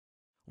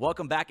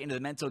Welcome back into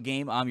the Mental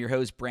Game. I'm your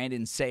host,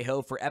 Brandon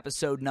Saho, for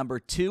episode number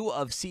 2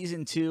 of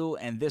season 2,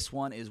 and this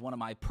one is one of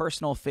my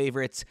personal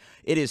favorites.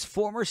 It is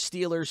former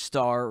Steelers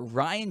star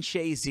Ryan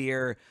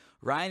Shazier.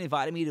 Ryan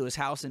invited me to his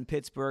house in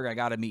Pittsburgh. I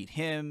got to meet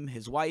him,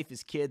 his wife,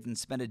 his kids, and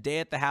spend a day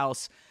at the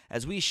house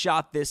as we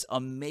shot this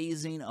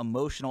amazing,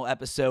 emotional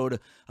episode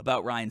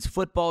about Ryan's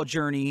football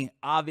journey.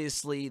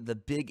 Obviously, the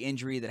big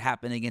injury that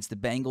happened against the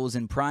Bengals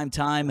in prime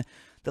time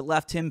that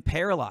left him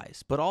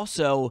paralyzed, but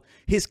also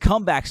his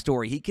comeback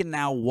story. He can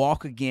now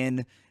walk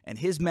again, and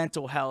his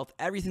mental health,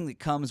 everything that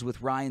comes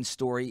with Ryan's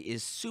story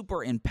is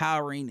super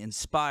empowering,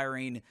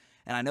 inspiring,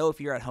 and I know if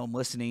you're at home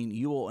listening,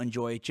 you will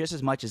enjoy it just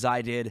as much as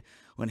I did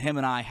when him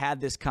and I had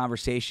this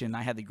conversation.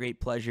 I had the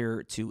great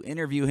pleasure to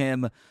interview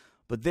him,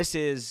 but this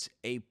is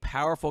a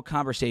powerful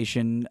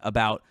conversation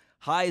about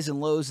highs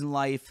and lows in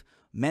life,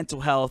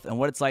 mental health, and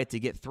what it's like to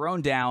get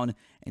thrown down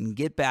and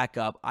get back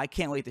up. I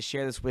can't wait to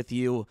share this with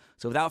you.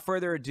 So without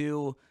further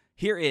ado,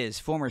 here is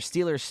former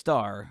Steelers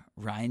star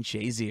Ryan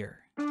Shazier.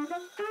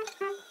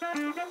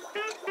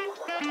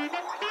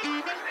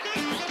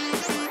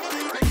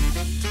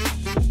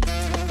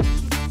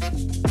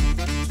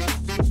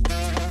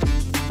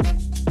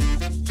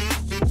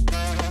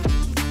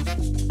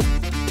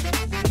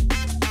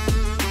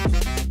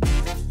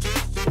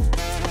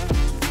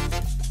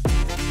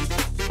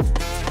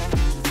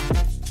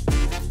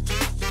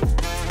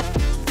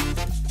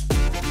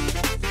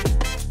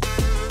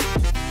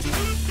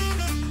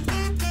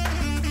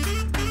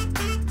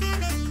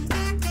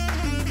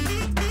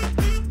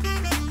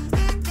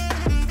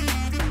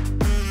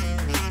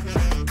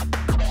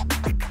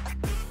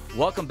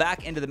 Welcome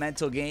back into the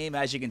Mental Game.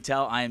 As you can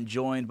tell, I am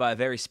joined by a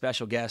very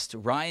special guest,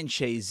 Ryan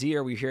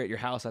Shazier. We're here at your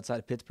house outside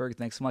of Pittsburgh.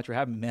 Thanks so much for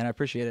having me, man. I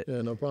appreciate it.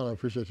 Yeah, no problem. I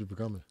appreciate you for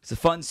coming. It's a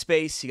fun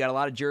space. You got a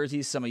lot of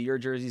jerseys, some of your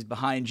jerseys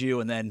behind you,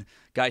 and then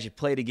guys you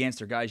played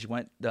against or guys you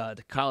went to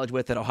college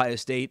with at Ohio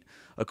State.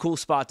 A cool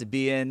spot to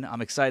be in.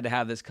 I'm excited to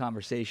have this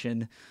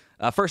conversation.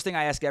 First thing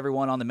I ask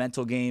everyone on the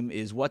Mental Game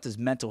is, what does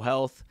mental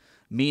health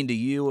mean to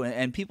you?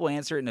 And people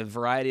answer it in a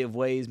variety of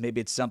ways. Maybe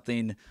it's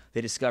something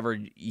they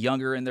discovered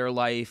younger in their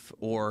life,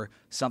 or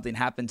something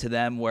happened to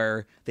them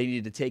where they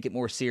needed to take it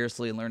more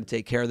seriously and learn to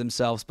take care of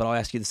themselves. But I'll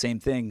ask you the same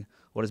thing.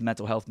 What does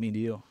mental health mean to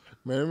you?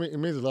 Man, it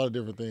means a lot of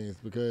different things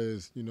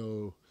because,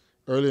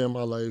 early in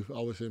my life, I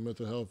would say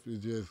mental health is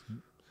just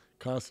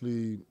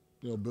constantly,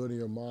 building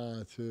your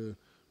mind to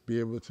be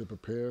able to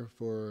prepare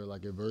for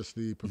like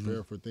adversity,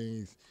 prepare for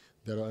things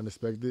that are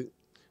unexpected.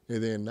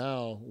 And then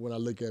now when I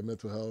look at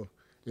mental health,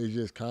 it's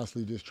just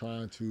constantly just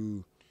trying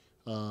to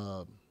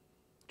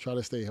try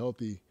to stay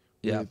healthy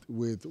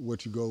with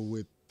what you go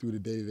with through the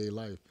day-to-day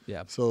life.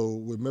 Yeah. So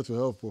with mental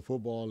health for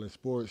football and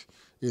sports,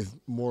 it's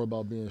more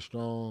about being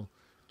strong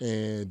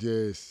and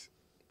just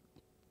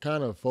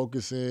kind of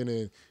focusing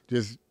and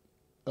just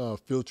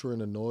filtering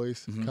the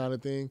noise kind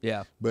of thing.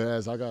 Yeah. But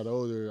as I got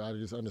older, I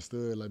just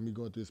understood, like me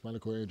going through the spinal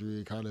cord injury,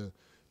 it kind of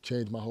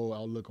changed my whole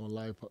outlook on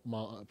life,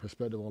 my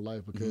perspective on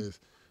life, because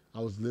I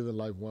was living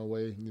life one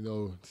way,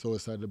 so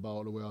excited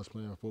about the way I was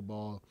playing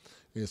football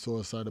and so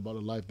excited about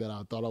the life that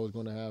I thought I was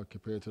going to have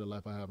compared to the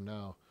life I have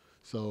now.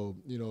 So,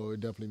 it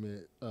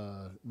definitely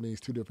means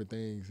two different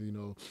things,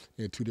 in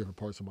two different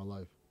parts of my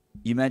life.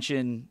 You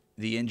mentioned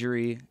the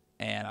injury,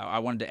 and I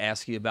wanted to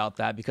ask you about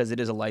that because it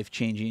is a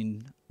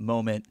life-changing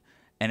moment,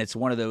 and it's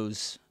one of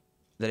those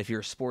that if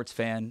you're a sports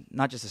fan,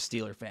 not just a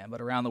Steeler fan,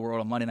 but around the world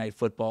on Monday Night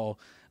Football.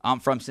 I'm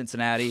from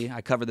Cincinnati.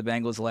 I covered the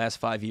Bengals the last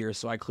 5 years,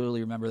 so I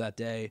clearly remember that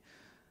day.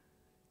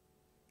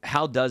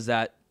 How does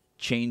that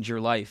change your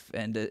life?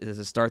 And does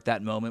it start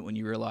that moment when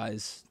you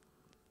realize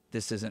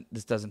this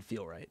doesn't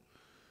feel right?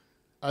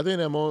 I think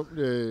that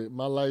moment,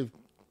 my life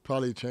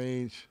probably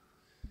changed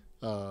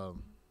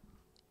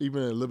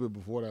even a little bit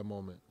before that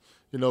moment,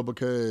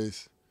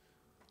 because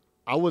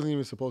I wasn't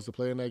even supposed to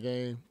play in that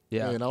game.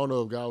 Yeah. And I don't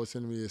know if God was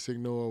sending me a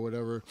signal or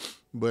whatever,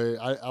 but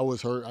I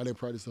was hurt. I didn't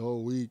practice the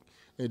whole week.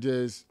 And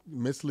just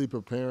mentally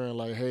preparing,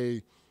 like,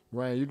 hey,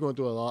 Ryan, you're going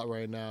through a lot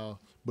right now,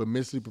 but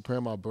mentally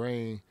preparing my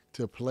brain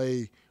to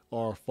play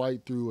or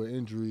fight through an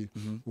injury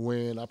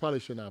when I probably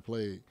should not have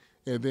played.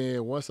 And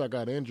then once I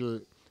got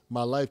injured,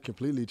 my life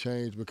completely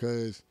changed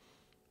because,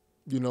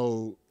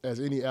 as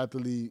any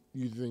athlete,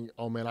 you think,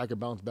 oh, man, I can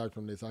bounce back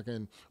from this. I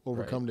can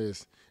overcome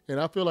this. And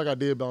I feel like I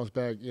did bounce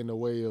back in the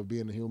way of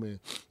being a human.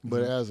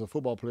 But as a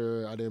football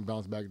player, I didn't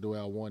bounce back the way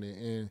I wanted.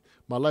 And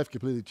my life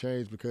completely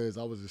changed because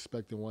I was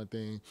expecting one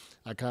thing.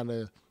 I kind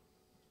of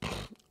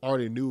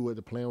already knew what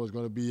the plan was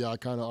going to be. I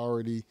kind of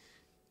already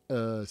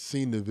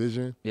seen the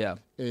vision. Yeah.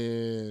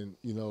 And,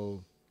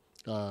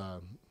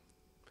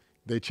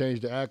 they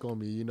changed the act on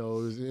me. It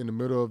was in the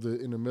middle of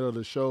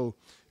the show.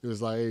 It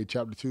was like, hey,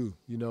 chapter 2,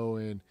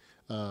 and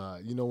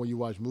when you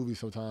watch movies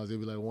sometimes they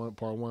be like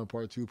part 1,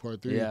 part 2,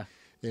 part 3. Yeah.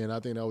 And I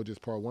think that was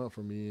just part 1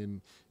 for me.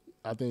 And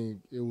I think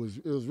it was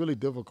really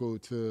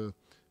difficult to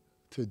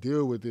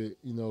deal with it,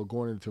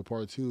 going into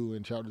part 2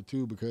 and chapter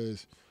 2,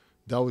 because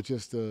that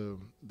was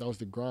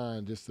the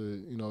grind,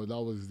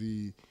 that was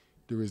the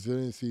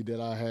resiliency that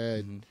I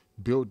had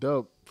built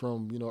up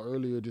from,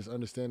 earlier, just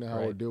understanding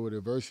how I deal with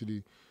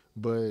adversity.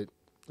 but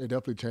it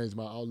definitely changed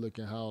my outlook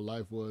and how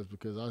life was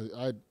because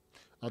I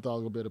thought I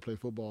was gonna be able to play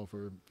football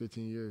for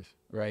 15 years.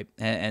 Right.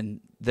 And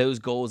those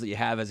goals that you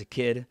have as a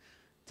kid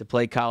to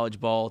play college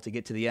ball, to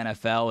get to the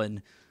NFL,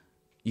 and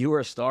you were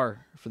a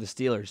star for the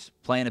Steelers,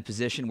 playing a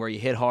position where you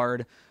hit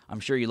hard. I'm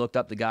sure you looked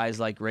up to guys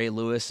like Ray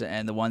Lewis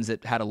and the ones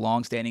that had a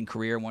long-standing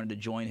career and wanted to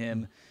join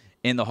him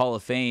in the Hall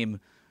of Fame.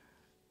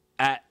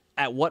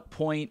 At what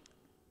point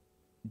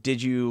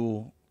did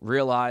you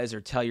realize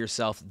or tell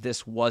yourself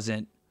this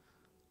wasn't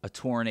a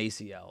torn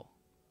ACL,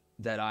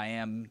 that I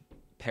am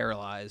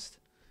paralyzed,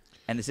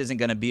 and this isn't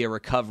going to be a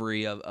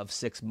recovery of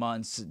 6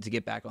 months to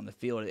get back on the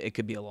field? It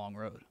could be a long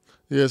road.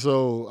 Yeah,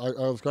 so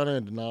I was kind of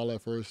in denial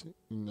at first.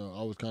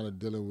 I was kind of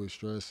dealing with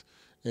stress,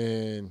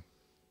 and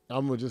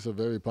I'm just a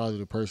very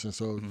positive person.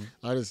 So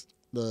I just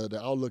the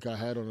outlook I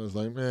had on it was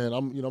like, man,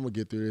 I'm gonna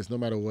get through this no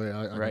matter what.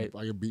 I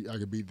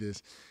can beat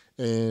this,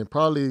 and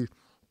probably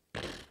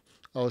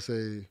I would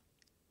say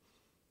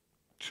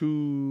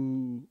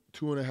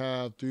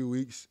 2.5, 3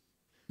 weeks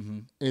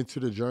into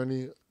the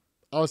journey.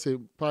 I would say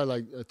probably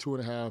like a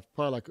 2.5,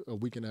 probably like a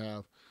week and a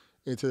half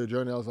into the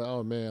journey. I was like,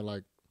 oh man,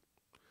 like,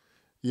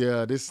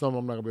 yeah, this is something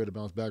I'm not gonna be able to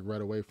bounce back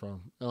right away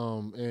from.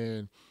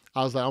 And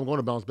I was like, I'm going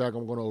to bounce back.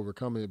 I'm going to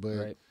overcome it.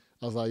 But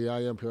I was like, yeah,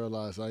 I am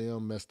paralyzed. I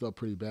am messed up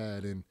pretty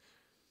bad. And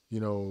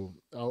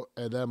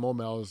at that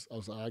moment, I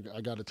was like,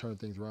 I got to turn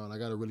things around. I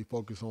got to really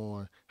focus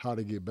on how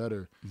to get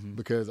better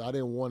because I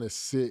didn't want to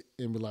sit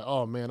and be like,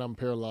 oh man, I'm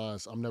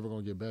paralyzed. I'm never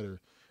gonna get better.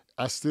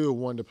 I still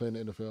wanted to play in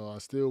the NFL. I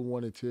still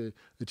wanted to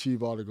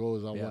achieve all the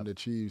goals I wanted to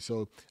achieve.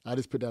 So I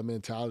just put that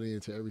mentality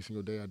into every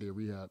single day I did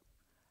rehab.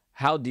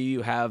 How do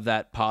you have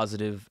that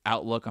positive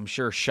outlook? I'm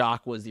sure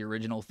shock was the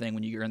original thing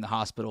when you're in the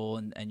hospital,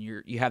 and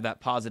you have that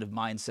positive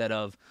mindset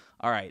of,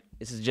 all right,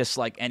 this is just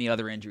like any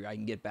other injury. I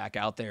can get back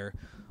out there.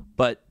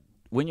 But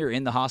when you're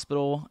in the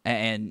hospital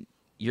and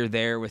you're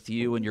there with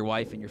you and your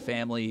wife and your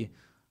family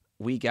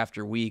week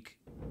after week,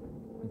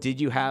 did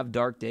you have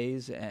dark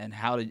days, and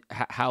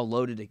how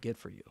low did it get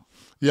for you?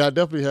 Yeah, I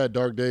definitely had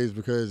dark days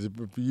because if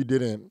you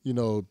didn't,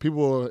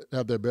 people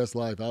have their best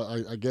life.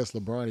 I guess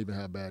LeBron even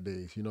had bad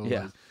days,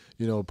 like,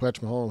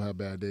 Patrick Mahomes had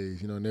bad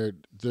days, and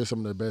they're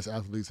some of the best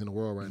athletes in the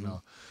world right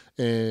now.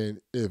 And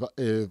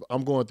if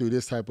I'm going through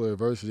this type of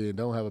adversity and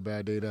don't have a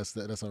bad day, that's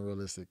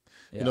unrealistic.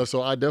 Yeah.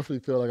 So I definitely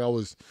feel like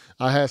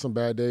I had some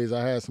bad days.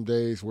 I had some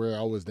days where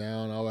I was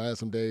down. I had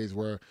some days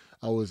where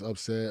I was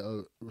upset,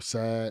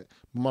 sad.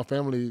 But my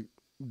family,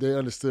 they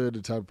understood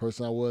the type of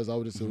person I was. I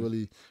was just a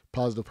really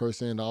positive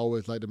person. I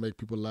always like to make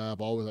people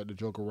laugh. I always like to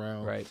joke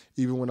around. Right.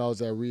 Even when I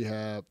was at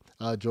rehab,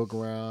 I'd joke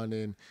around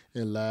and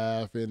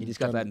laugh. And you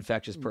just got that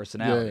infectious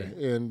personality.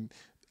 Yeah, and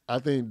I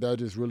think that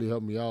just really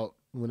helped me out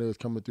when it was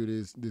coming through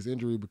this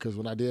injury, because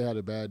when I did have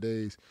the bad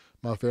days,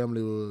 my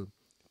family would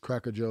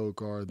crack a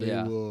joke, or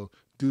they will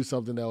do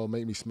something that will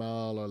make me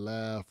smile or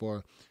laugh,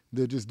 or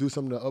they'll just do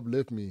something to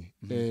uplift me.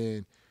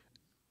 And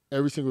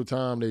every single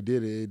time they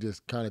did it, it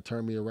just kind of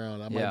turned me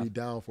around. I might be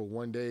down for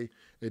one day,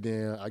 and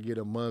then I get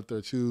a month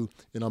or two,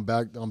 and I'm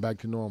back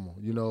to normal,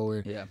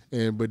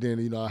 but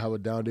then, I have a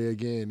down day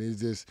again. It's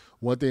just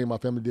one thing my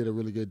family did a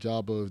really good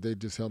job of. They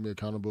just held me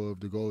accountable of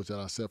the goals that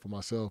I set for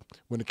myself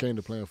when it came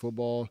to playing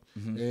football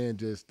and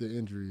just the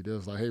injury. They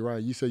was like, hey,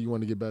 Ryan, you said you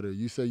want to get better.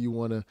 You said you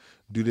want to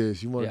do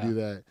this. You want to do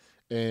that.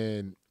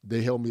 And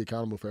they held me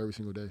accountable for every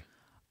single day.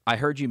 I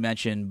heard you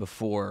mention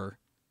before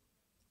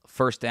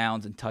first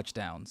downs and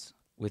touchdowns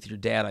with your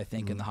dad, I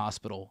think, in the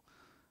hospital.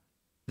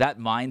 That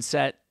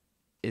mindset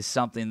is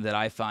something that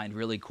I find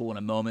really cool in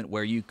a moment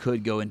where you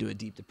could go into a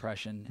deep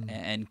depression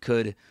and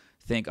could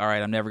think, all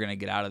right, I'm never going to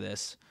get out of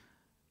this.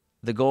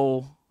 The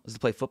goal was to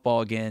play football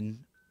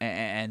again,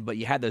 but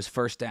you had those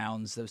first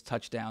downs, those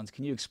touchdowns.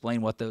 Can you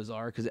explain what those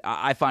are? Because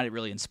I find it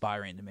really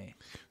inspiring to me.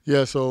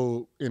 Yeah,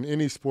 so in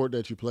any sport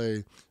that you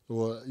play,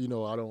 well,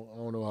 I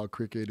don't know how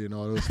cricket and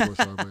all those sports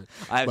are, but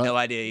I have no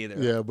idea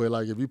either. Yeah, but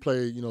like if you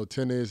play,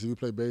 tennis, if you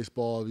play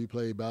baseball, if you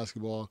play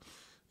basketball,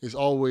 it's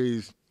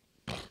always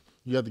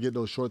you have to get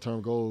those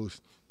short-term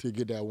goals to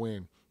get that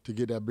win, to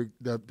get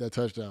that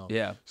touchdown.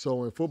 Yeah.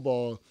 So in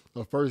football,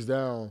 a first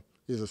down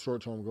is a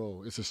short-term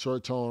goal. It's a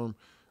short-term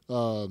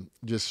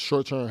just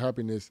short-term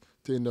happiness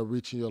to end up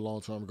reaching your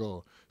long-term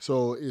goal.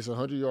 So it's a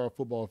 100-yard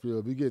football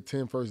field. If you get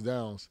 10 first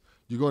downs,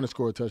 you're going to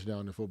score a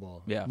touchdown in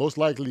football. Yeah. Most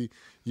likely,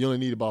 you only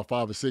need about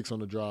 5 or 6 on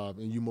the drive,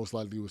 and you most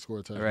likely would score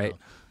a touchdown. Right.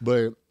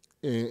 But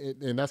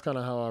and that's kind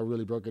of how I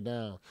really broke it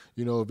down.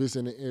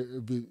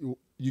 If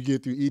you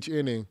get through each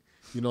inning,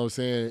 you know what I'm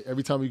saying?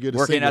 Every time you get a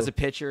working single, as a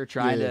pitcher,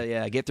 trying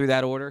to get through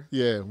that order.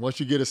 Yeah. Once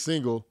you get a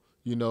single,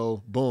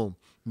 boom,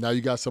 now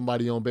you got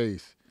somebody on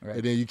base. Right.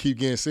 And then you keep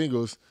getting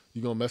singles,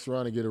 you're going to mess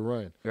around and get a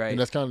run. Right. And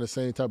that's kind of the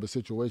same type of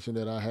situation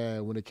that I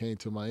had when it came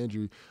to my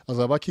injury. I was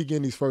like, if I keep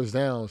getting these first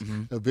downs,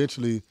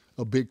 eventually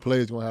a big play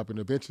is going to happen.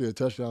 Eventually a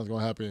touchdown is going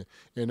to happen.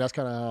 And that's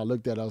kind of how I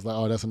looked at it. I was like,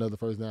 oh, that's another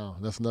first down.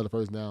 That's another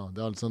first down.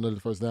 That's another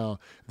first down.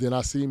 Then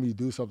I see me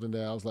do something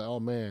that I was like, oh,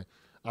 man,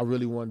 I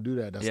really want to do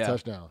that. That's a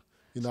touchdown.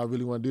 I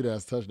really want to do that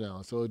as a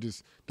touchdown. So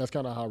that's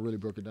kind of how I really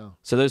broke it down.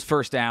 So those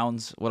first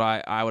downs, what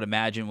I would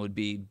imagine would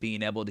be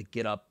being able to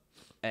get up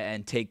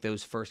and take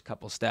those first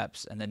couple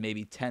steps, and then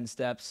maybe 10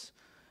 steps.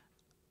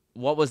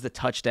 What was the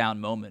touchdown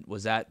moment?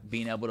 Was that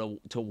being able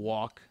to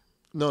walk?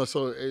 No,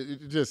 so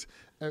it just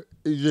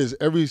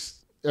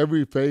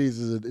every phase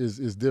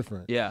is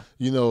different. Yeah.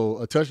 You know,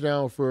 a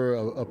touchdown for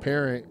a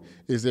parent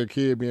is their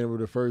kid being able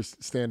to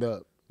first stand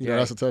up. You know,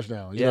 that's a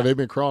touchdown. You know, they've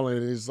been crawling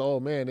and it's, oh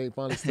man, they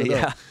finally stood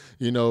up.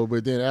 You know,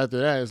 but then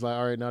after that, it's like,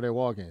 all right, now they're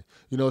walking.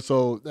 You know,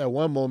 so at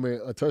one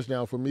moment, a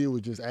touchdown for me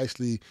was just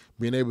actually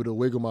being able to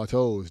wiggle my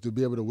toes, to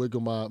be able to wiggle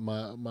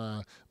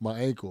my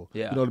ankle.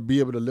 Yeah. You know, to be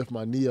able to lift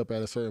my knee up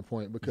at a certain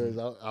point because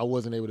I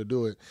wasn't able to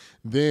do it.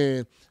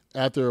 Then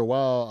after a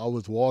while, I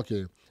was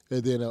walking.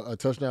 And then a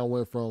touchdown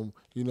went from,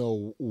 you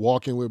know,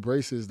 walking with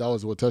braces, that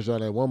was a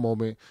touchdown at one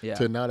moment,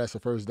 to now that's a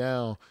first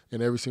down.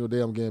 And every single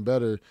day I'm getting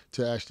better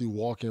to actually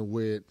walking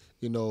with,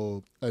 you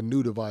know, a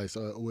new device,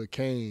 with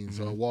canes,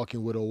 or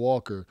walking with a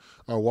walker,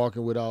 or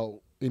walking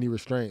without any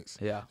restraints.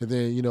 Yeah. And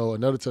then, you know,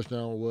 another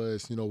touchdown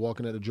was, you know,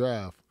 walking at the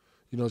draft.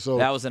 You know, so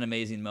that was an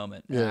amazing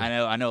moment. Yeah.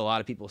 I know a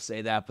lot of people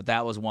say that, but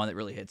that was one that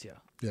really hits you.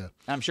 Yeah.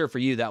 I'm sure for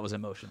you that was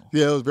emotional.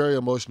 Yeah, it was very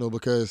emotional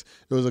because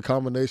it was a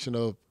combination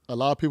of a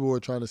lot of people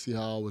were trying to see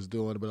how I was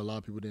doing, but a lot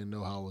of people didn't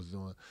know how I was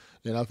doing.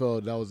 And I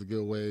felt that was a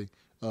good way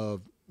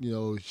of, you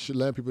know,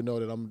 letting people know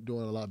that I'm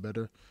doing a lot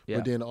better. Yeah.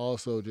 But then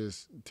also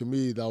just, to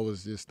me, that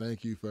was just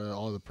thank you for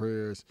all the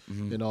prayers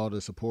and all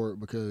the support,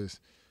 because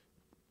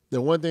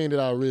the one thing that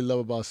I really love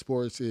about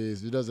sports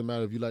is it doesn't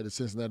matter if you like the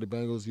Cincinnati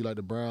Bengals, you like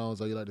the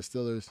Browns, or you like the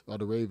Steelers or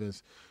the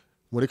Ravens.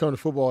 When it comes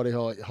to football, they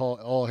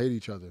all hate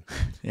each other.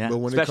 Yeah, but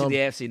when especially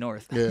the AFC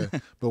North. Yeah,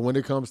 but when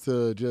it comes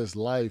to just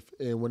life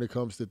and when it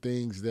comes to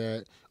things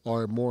that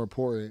are more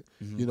important,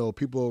 you know,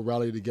 people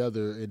rally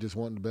together and just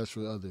want the best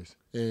for others.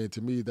 And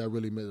to me, that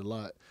really meant a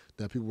lot,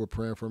 that people were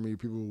praying for me,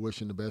 people were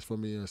wishing the best for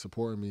me and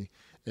supporting me.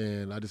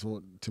 And I just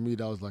to me,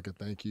 that was like a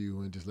thank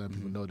you and just letting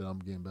people know that I'm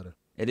getting better.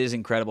 It is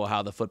incredible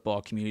how the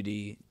football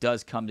community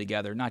does come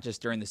together, not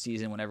just during the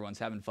season when everyone's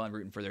having fun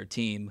rooting for their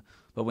team,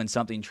 but when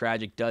something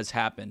tragic does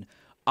happen.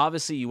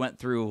 Obviously, you went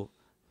through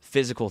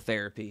physical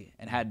therapy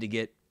and had to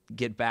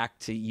get back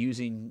to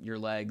using your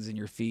legs and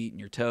your feet and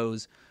your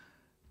toes.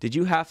 Did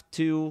you have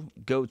to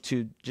go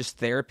to just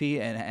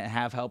therapy and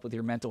have help with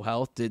your mental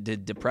health?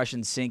 Did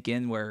depression sink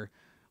in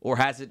or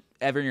has it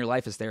ever in your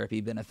life as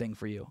therapy been a thing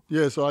for you?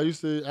 Yeah, so I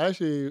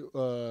actually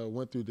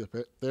went through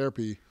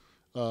therapy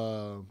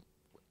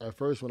at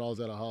first when I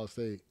was at Ohio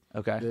State.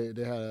 Okay.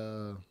 They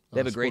had they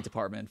have a great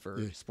department for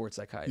sports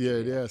psychiatry.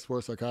 Yeah, they had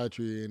sports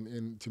psychiatry,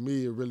 and to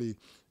me,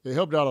 it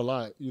helped out a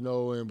lot, you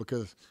know, and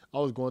because I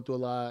was going through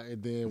a lot,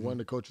 and then one of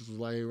the coaches was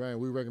like, "Hey, Ryan,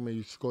 we recommend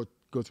you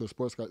go to a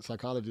sports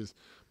psychologist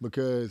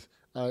because,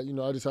 you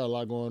know, I just had a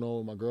lot going on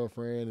with my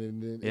girlfriend,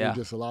 and then it was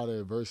just a lot of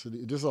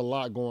adversity, just a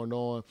lot going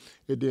on,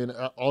 and then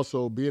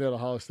also being at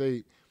Ohio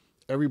State,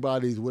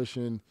 everybody's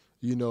wishing,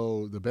 you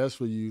know, the best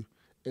for you,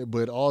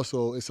 but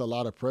also it's a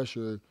lot of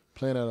pressure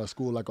playing at a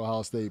school like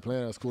Ohio State,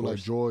 playing at a school like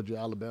Georgia,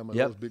 Alabama,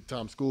 those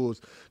big-time schools,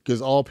 because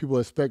all people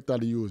expect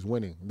out of you is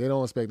winning. They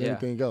don't expect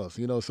anything else,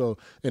 you know. So,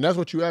 and that's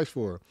what you ask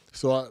for.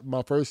 So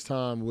my first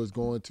time was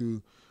going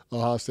to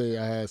Ohio State.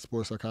 I had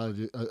sports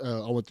psychology.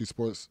 I went through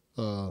sports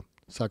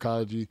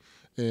psychology,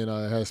 and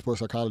I had sports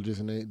psychologists,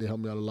 and they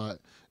helped me out a lot.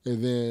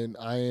 And then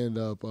I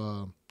ended up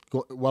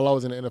while I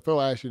was in the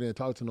NFL, I actually didn't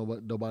talk to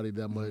nobody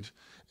that much,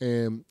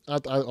 and I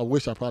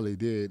wish I probably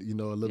did, you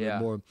know, a little bit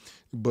more.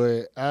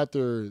 But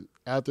after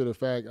the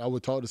fact, I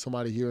would talk to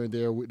somebody here and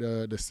there.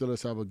 The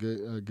Steelers have a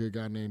good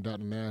guy named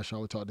Dr. Nash. I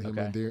would talk to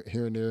him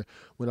here and there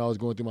when I was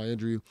going through my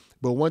injury.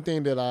 But one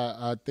thing that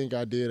I think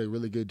I did a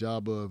really good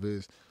job of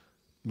is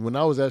when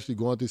I was actually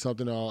going through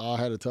something, I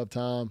had a tough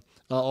time,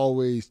 I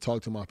always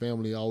talk to my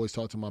family. I always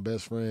talk to my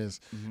best friends.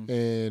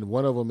 And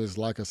one of them is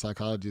like a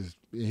psychologist.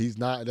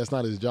 That's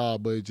not his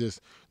job, but it's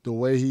just the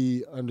way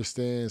he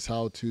understands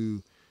how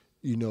to,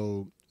 you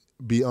know,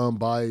 be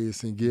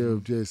unbiased and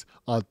give just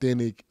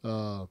authentic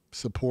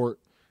support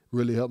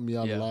really helped me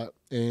out a lot.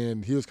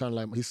 And he was kind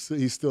of like,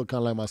 he's still kind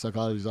of like my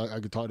psychologist. I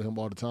could talk to him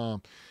all the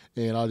time.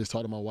 And I'll just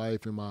talk to my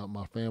wife and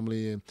my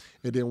family. And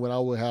then when I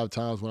would have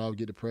times when I would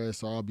get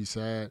depressed or I'll be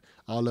sad,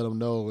 I'll let them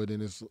know. And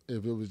then if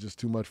it was just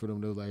too much for them,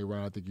 they was like, hey,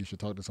 Ryan, I think you should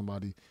talk to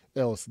somebody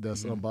else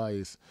that's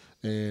unbiased.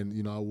 And,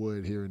 you know, I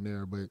would here and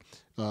there. But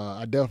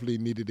I definitely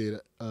needed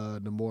it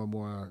the more and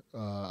more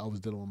I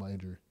was dealing with my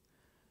injury.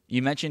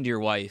 You mentioned your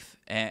wife,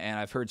 and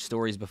I've heard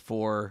stories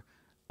before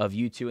of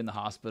you two in the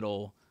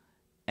hospital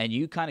and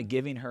you kind of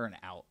giving her an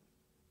out,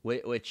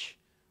 which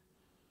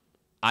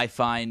I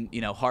find,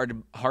 you know,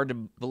 hard to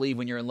believe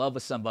when you're in love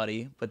with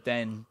somebody, but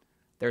then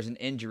there's an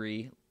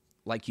injury,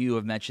 like you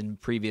have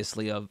mentioned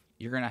previously, of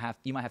you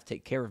might have to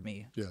take care of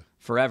me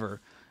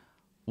forever.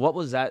 What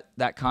was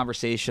that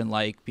conversation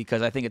like?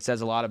 Because I think it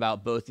says a lot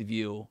about both of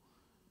you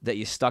that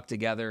you stuck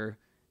together,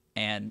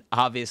 and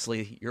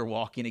obviously you're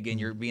walking again,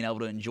 you're being able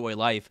to enjoy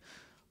life,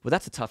 but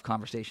that's a tough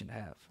conversation to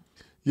have.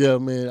 Yeah,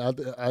 man.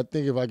 I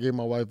think if I gave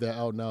my wife that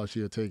out now,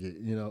 she'll take it.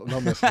 You know,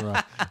 I'm messing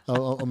around.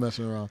 I'm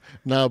messing around.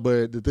 No,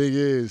 but the thing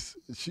is,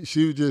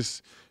 she's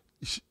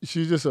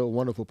just a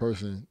wonderful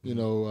person. You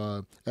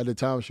know, at the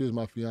time she was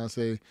my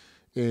fiance,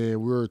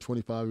 and we were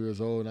 25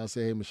 years old, and I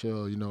said, hey,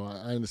 Michelle,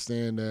 I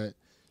understand that,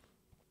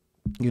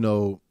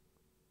 you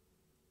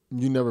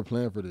never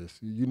planned for this.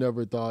 You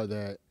never thought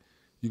that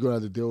you're going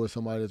to have to deal with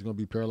somebody that's going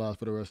to be paralyzed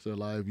for the rest of their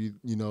life.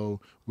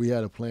 We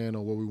had a plan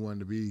on where we wanted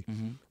to be,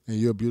 and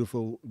you're a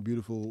beautiful,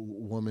 beautiful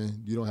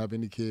woman. You don't have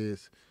any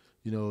kids.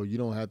 You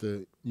don't have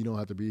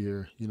to be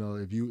here.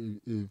 If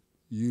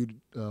you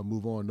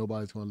move on,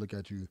 nobody's going to look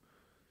at you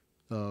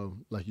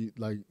like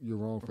you're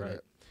wrong for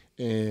that.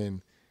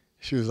 And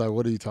she was like,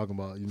 what are you talking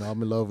about?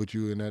 I'm in love with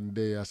you, and that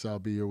day I said I'll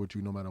be here with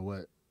you no matter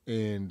what.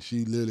 And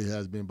she literally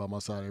has been by my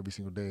side every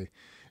single day.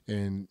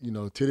 And,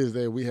 to this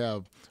day, we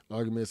have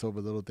arguments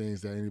over little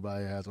things that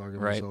anybody has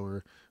arguments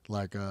over,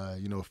 like,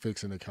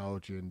 fixing the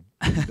couch and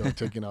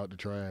taking out the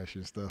trash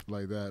and stuff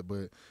like that.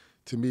 But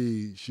to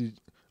me,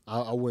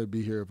 I wouldn't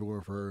be here if it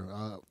weren't for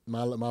her.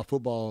 My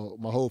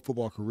whole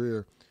football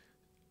career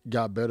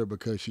got better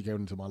because she came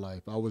into my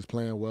life. I was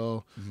playing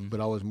well, but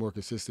I was more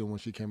consistent when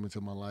she came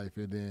into my life.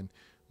 And then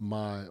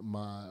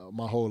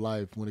my whole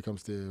life, when it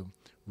comes to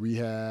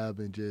rehab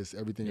and just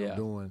everything I'm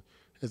doing,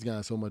 it's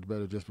gotten so much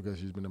better just because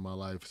she's been in my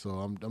life. So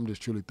I'm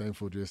just truly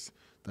thankful just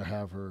to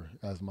have her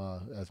as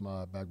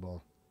my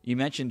backbone. You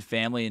mentioned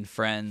family and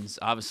friends.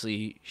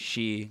 Obviously,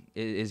 she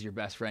is your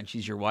best friend.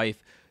 She's your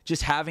wife.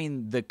 Just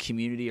having the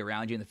community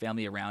around you and the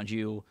family around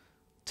you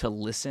to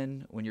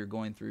listen when you're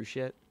going through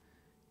shit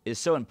is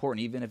so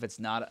important, even if it's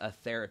not a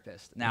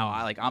therapist. Now,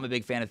 I'm a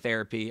big fan of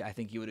therapy. I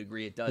think you would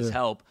agree it does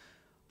help,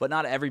 but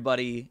not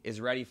everybody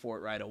is ready for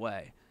it right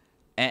away.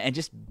 And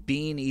just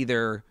being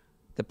either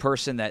the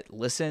person that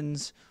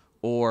listens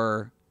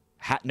or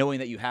knowing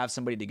that you have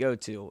somebody to go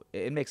to,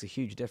 it makes a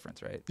huge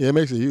difference, right? Yeah, it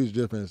makes a huge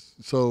difference.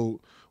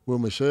 So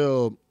with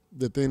Michelle,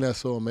 the thing that's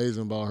so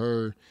amazing about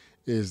her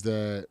is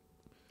that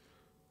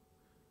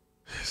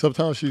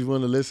sometimes she's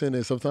willing to listen,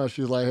 and sometimes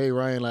she's like, hey,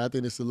 Ryan, I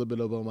think this is a little bit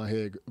above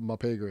my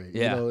pay grade.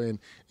 Yeah.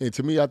 And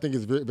to me, I think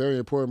it's very, very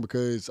important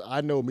because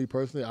I know me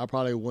personally, I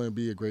probably wouldn't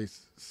be a great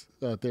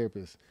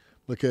therapist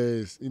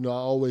because, I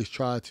always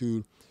try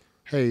to,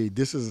 hey,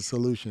 this is a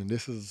solution.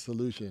 This is a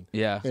solution.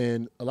 Yeah.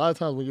 And a lot of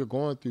times when you're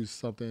going through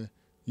something,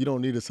 you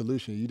don't need a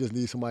solution. You just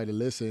need somebody to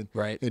listen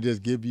and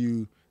just give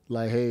you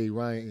like, hey,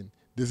 Ryan,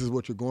 this is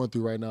what you're going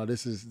through right now.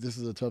 This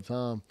is a tough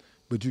time,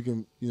 but you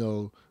can,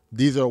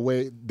 these are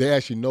ways, they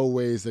actually know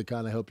ways that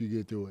kind of help you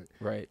get through it.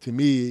 Right. To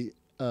me,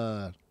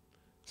 I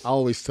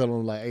always tell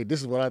them like, hey, this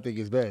is what I think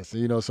is best.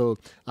 So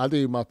I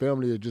think my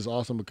family is just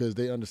awesome because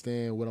they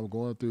understand what I'm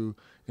going through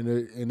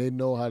and they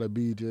know how to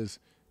be just,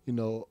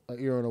 an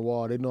ear on the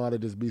wall. They know how to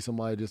just be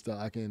somebody just that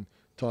I can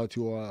talk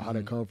to or how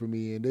to comfort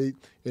me. And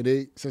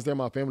they since they're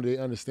my family,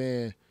 they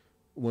understand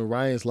when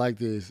Ryan's like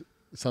this,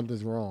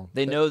 something's wrong.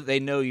 They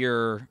know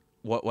your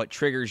what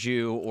triggers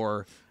you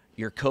or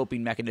your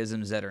coping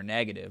mechanisms that are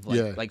negative.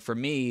 Like for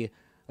me,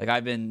 like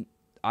I've been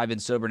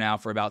sober now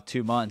for about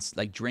 2 months.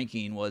 Like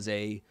drinking was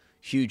a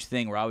huge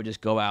thing where I would just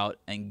go out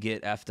and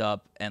get effed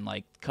up and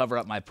like cover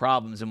up my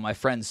problems. And when my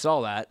friends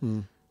saw that,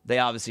 they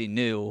obviously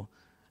knew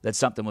that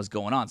something was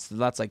going on. So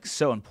that's like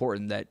so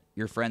important that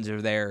your friends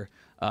are there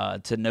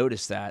to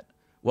notice that.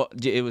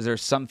 Was there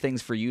some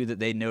things for you that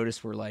they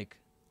noticed were like,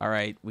 all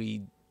right,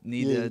 we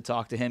need to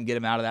talk to him, get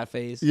him out of that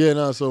phase? Yeah,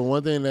 no. So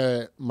one thing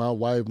that my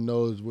wife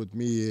knows with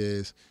me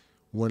is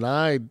when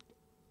I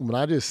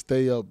just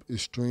stay up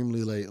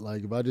extremely late,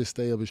 like if I just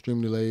stay up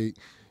extremely late,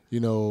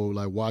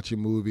 like watching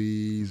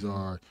movies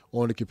or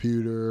on the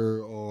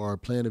computer or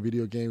playing a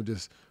video game,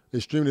 just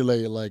extremely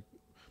late, like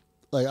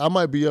I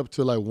might be up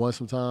to like 1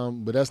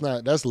 sometime, but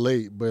that's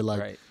late. But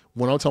like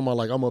when I'm talking about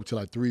like I'm up to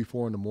like 3,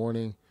 4 in the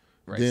morning,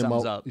 then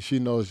she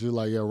knows she's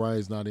like, yeah,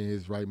 Ryan's not in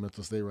his right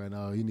mental state right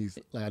now. He needs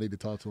I need to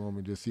talk to him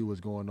and just see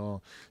what's going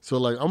on. So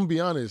like I'm gonna be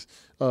honest,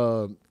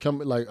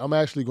 I'm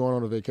actually going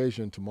on a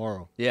vacation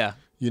tomorrow. Yeah.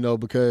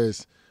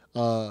 Because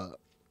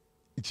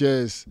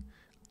just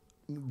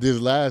this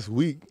last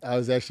week I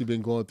was actually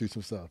been going through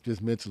some stuff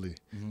just mentally.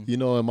 And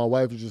my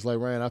wife was just like,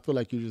 Ryan, I feel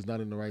like you're just not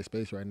in the right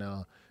space right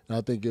now. And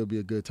I think it'll be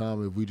a good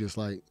time if we just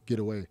like get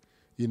away,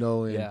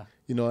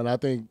 and I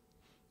think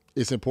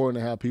it's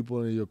important to have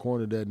people in your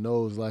corner that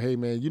knows like, hey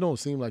man, you don't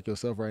seem like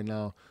yourself right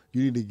now.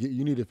 You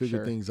need to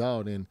figure things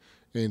out. And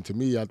to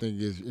me, I think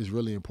it's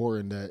really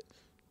important that,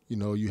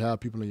 you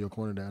have people in your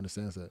corner that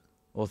understands that.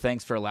 Well,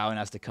 thanks for allowing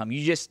us to come.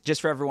 You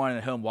just for everyone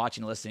at home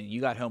watching and listening, you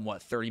got home,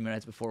 30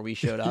 minutes before we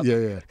showed up?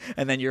 Yeah.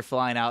 And then you're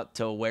flying out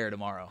to where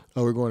tomorrow?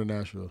 Oh, we're going to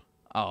Nashville.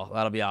 Oh,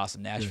 that'll be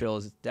awesome. Nashville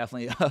is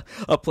definitely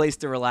a place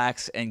to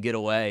relax and get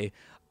away.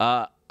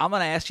 I'm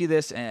going to ask you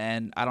this,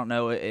 and I don't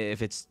know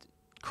if it's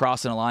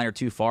crossing a line or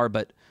too far,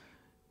 but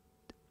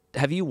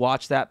have you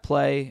watched that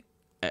play?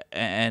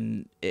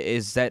 And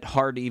is that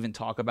hard to even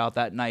talk about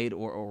that night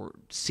or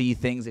see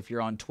things if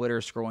you're on Twitter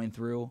scrolling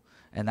through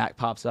and that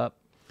pops up?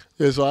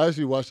 Yeah, so I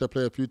actually watched that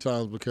play a few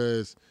times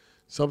because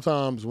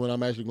sometimes when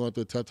I'm actually going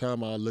through a tough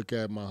time, I'll look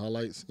at my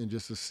highlights and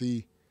just to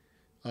see,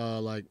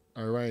 like,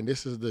 all right, Ryan,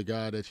 this is the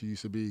guy that you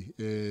used to be.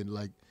 And,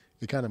 like,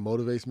 it kind of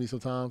motivates me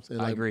sometimes. And,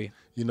 like, I agree.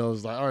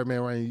 It's like, all right,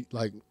 man, Ryan,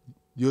 like,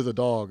 you're the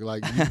dog.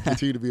 Like, you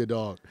continue to be a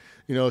dog.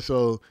 You know,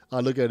 so I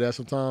look at that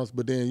sometimes.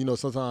 But then, you know,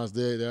 sometimes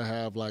they'll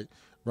have, like,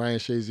 Ryan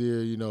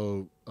Shazier, you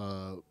know,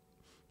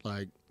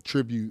 like,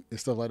 tribute and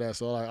stuff like that.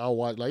 So, like, I'll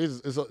watch. Like,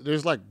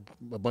 there's, like,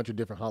 a bunch of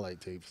different highlight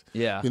tapes.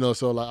 Yeah. You know,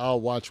 so, like,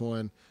 I'll watch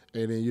one,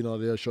 and then, you know,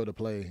 they'll show the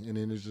play. And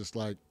then it's just,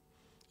 like,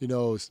 you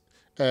know,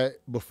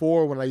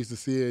 before when I used to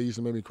see it, it used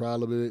to make me cry a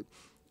little bit.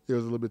 It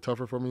was a little bit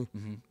tougher for me.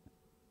 Mm-hmm.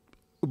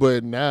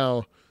 But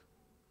now,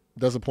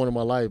 that's the point of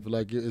my life.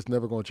 Like, it's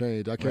never going to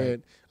change. I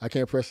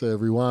can't press the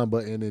rewind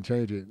button and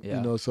change it. Yeah.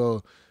 You know,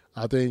 so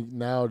I think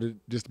now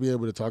just to be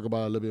able to talk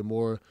about it a little bit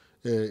more,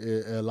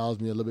 it allows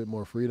me a little bit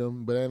more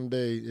freedom. But at the end of the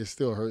day, it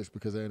still hurts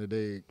because at the end of the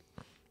day,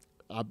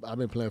 I've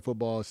been playing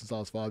football since I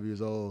was 5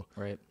 years old.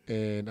 Right.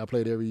 And I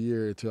played every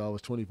year until I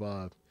was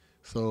 25.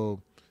 So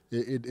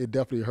it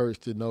definitely hurts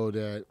to know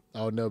that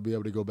I'll never be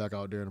able to go back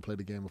out there and play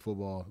the game of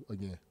football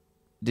again.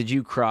 Did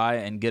you cry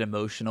and get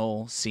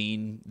emotional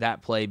seeing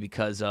that play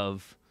because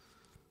of,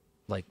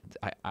 like,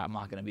 I'm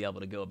not going to be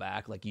able to go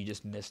back? Like, you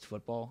just missed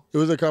football? It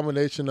was a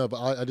combination of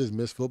I just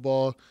missed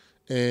football.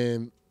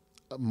 And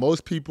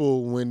most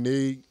people, when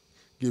they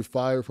get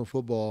fired from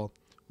football,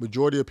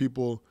 majority of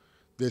people,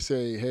 they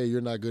say, hey,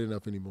 you're not good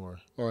enough anymore.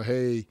 Or,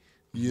 hey,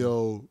 you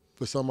know,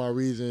 for some odd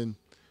reason,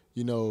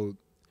 you know,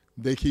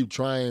 they keep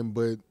trying,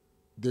 but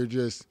they're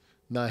just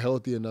not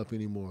healthy enough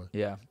anymore.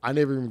 Yeah. I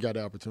never even got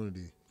the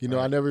opportunity. You know,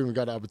 Right. I never even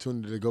got the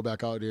opportunity to go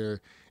back out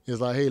there.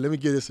 It's like, hey, let me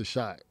give this a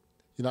shot.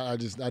 You know, I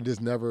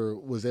just never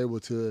was able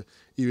to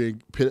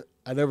even put.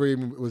 I never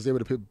even was able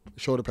to put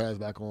shoulder pads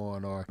back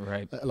on, or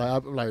Right.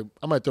 like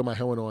I might throw my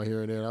helmet on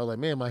here and there. And I was like,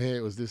 man, my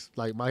head was this,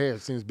 like, my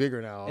head seems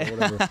bigger now or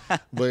whatever.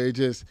 But it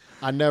just,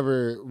 I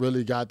never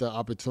really got the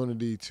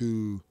opportunity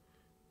to,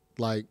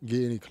 like,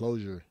 get any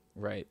closure.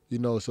 Right. You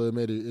know, so it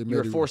made it. You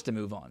were forced to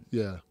move on.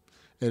 Yeah,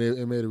 and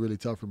it made it really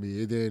tough for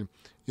me. And then,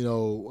 you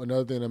know,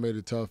 another thing that made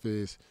it tough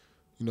is,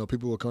 you know,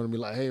 people would come to me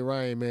like, hey,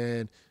 Ryan,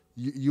 man,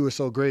 you were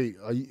so great.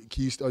 Are you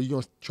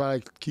gonna try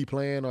to keep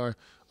playing, or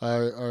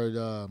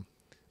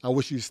I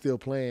wish you were still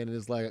playing? And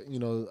it's like, you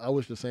know, I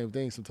wish the same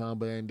thing sometimes,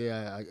 but in the day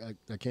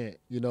I can't,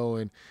 you know.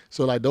 And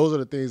so, like, those are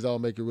the things that'll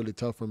make it really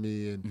tough for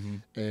me.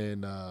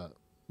 And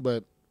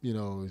but, you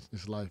know,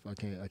 it's life. I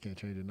can't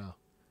change it now.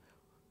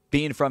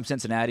 Being from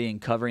Cincinnati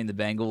and covering the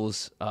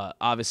Bengals,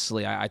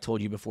 obviously, I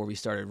told you before we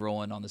started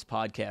rolling on this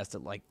podcast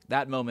that, like,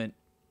 that moment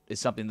is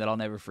something that I'll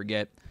never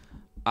forget.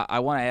 I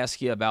want to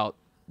ask you about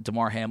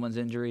Damar Hamlin's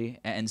injury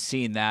and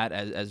seeing that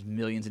as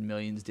millions and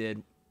millions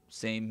did.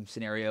 Same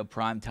scenario,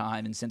 prime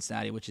time in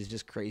Cincinnati, which is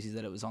just crazy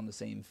that it was on the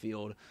same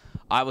field.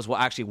 I was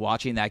actually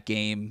watching that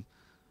game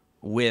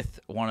with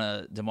one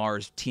of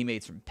Damar's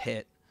teammates from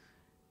Pitt,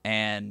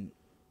 and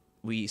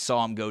we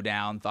saw him go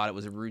down, thought it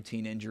was a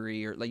routine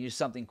injury or, like, just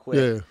something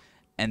quick. Yeah.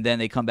 And then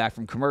they come back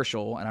from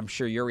commercial, and I'm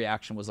sure your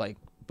reaction was like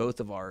both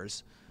of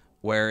ours,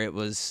 where it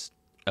was,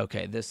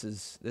 okay, this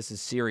is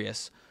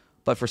serious.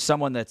 But for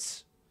someone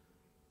that's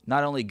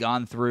not only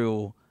gone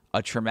through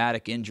a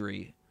traumatic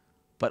injury,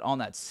 but on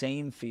that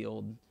same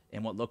field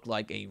in what looked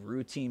like a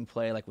routine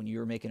play, like when you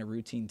were making a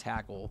routine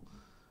tackle,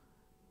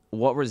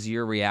 what was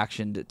your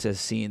reaction to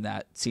seeing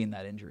that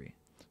injury?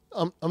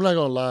 I'm not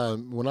gonna lie.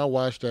 When I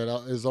watched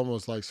that, it's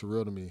almost like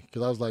surreal to me,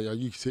 because I was like, "Are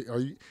you?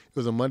 It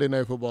was a Monday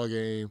Night Football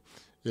game.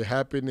 It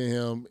happened to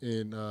him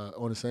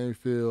on the same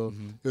field.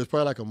 Mm-hmm. It was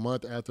probably like a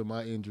month after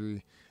my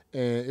injury,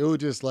 and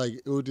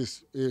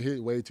it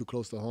hit way too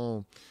close to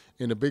home.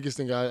 And the biggest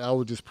thing, I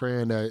was just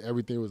praying that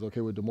everything was okay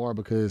with Damar,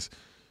 because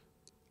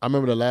I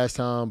remember the last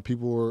time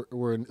people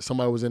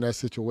somebody was in that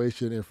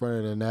situation in front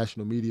of the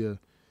national media.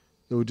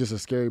 It was just a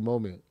scary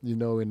moment, you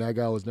know. And that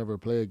guy was never to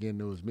play again.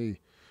 It was me.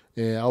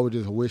 And I was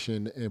just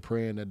wishing and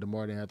praying that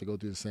Damar didn't have to go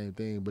through the same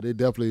thing. But it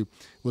definitely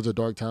was a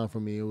dark time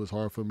for me. It was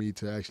hard for me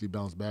to actually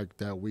bounce back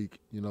that week.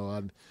 You know, I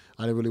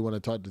didn't really want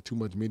to talk to too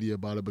much media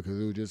about it, because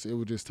it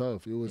was just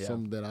tough. It was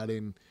something that I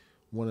didn't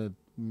want to,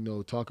 you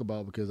know, talk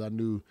about, because I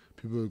knew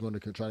people were going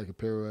to try to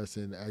compare us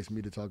and ask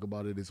me to talk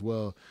about it as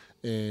well.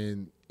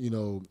 And, you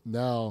know,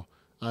 now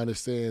I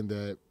understand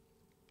that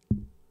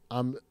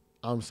I'm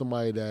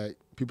somebody that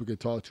people can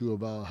talk to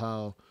about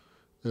how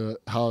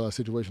a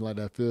situation like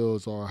that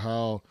feels, or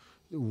how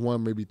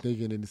one may be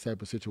thinking in this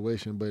type of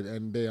situation. But at the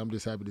end of the day, I'm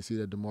just happy to see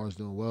that Damar's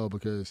doing well,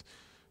 because,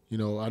 you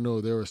know, I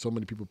know there are so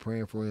many people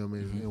praying for him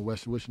and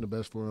wishing the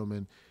best for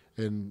him.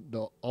 And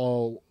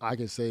all I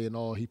can say and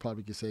all he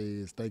probably can say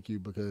is thank you,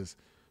 because,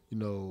 you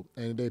know, at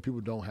the end of the day,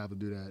 people don't have to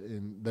do that.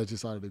 And that's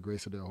just out of the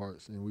grace of their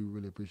hearts. And we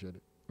really appreciate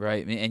it.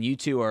 Right. And you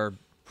two are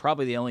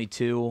probably the only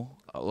two,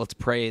 let's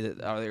pray,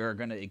 that are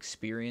going to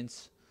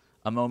experience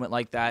a moment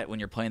like that when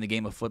you're playing the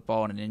game of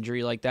football and an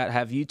injury like that.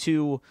 Have you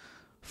two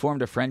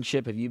formed a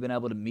friendship? Have you been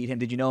able to meet him?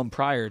 Did you know him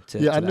prior to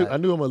Yeah, that? I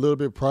knew him a little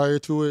bit prior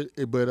to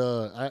it, but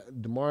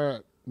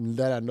Damar,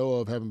 that I know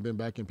of, haven't been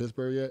back in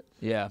Pittsburgh yet.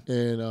 Yeah.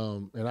 And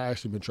I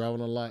actually been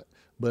traveling a lot.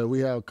 But we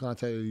have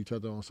contacted each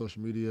other on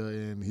social media,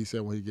 and he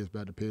said when he gets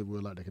back to Pitt,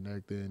 we'd like to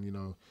connect. And, you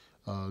know,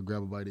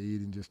 grab a bite to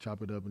eat and just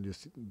chop it up and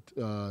just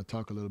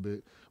talk a little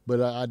bit.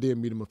 But I did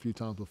meet him a few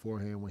times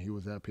beforehand when he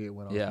was at Pitt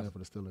when I was playing for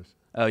the Steelers.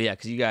 Oh, yeah,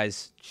 because you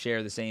guys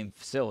share the same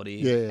facility.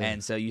 Yeah.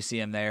 And so you see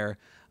him there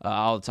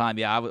all the time.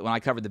 Yeah, when I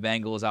covered the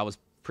Bengals, I was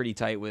pretty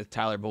tight with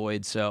Tyler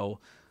Boyd. So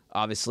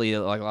obviously,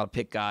 like a lot of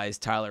Pitt guys,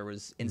 Tyler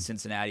was in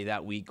Cincinnati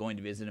that week going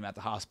to visit him at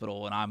the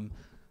hospital. And I'm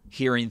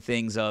hearing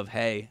things of,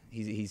 hey,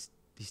 he's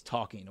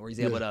talking, or he's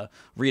able to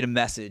read a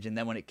message. And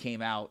then when it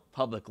came out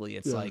publicly,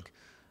 it's like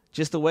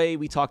just the way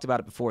we talked about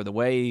it before, the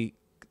way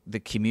the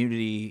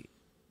community,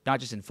 not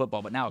just in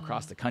football, but now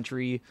across the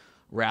country,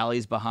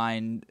 rallies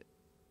behind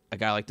a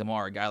guy like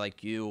Damar, a guy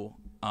like you.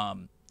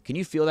 Can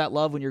you feel that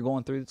love when you're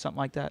going through something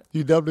like that?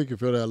 You definitely can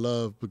feel that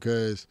love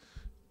because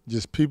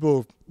just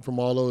people from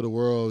all over the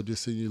world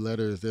just send you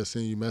letters, they'll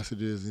send you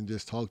messages and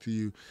just talk to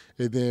you.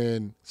 And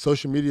then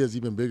social media is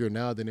even bigger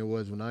now than it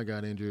was when I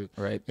got injured.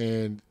 Right.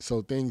 And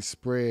so things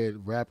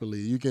spread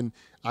rapidly.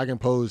 I can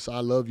post "I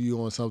love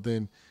you" on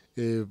something.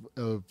 If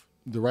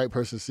the right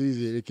person sees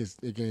it,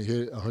 it can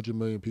hit 100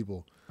 million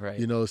people. Right.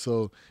 You know,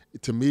 so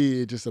to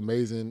me, it's just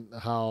amazing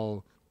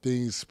how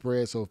things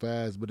spread so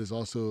fast, but it's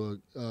also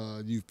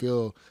you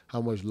feel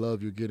how much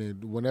love you're getting.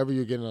 Whenever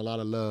you're getting a lot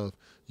of love,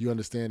 you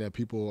understand that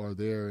people are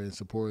there and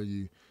supporting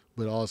you,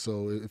 but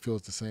also it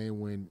feels the same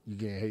when you're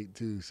getting hate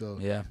too. So,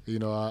 you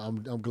know,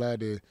 I'm glad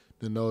to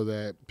know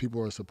that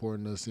people are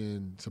supporting us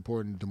and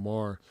supporting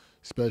Damar,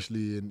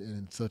 especially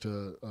in such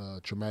a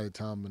traumatic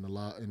time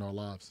in our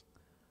lives.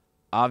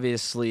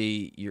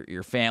 Obviously,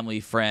 your family,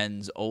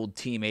 friends, old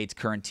teammates,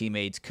 current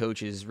teammates,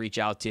 coaches reach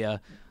out to you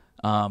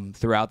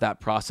throughout that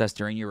process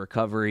during your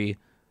recovery.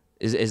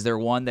 Is there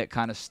one that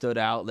kind of stood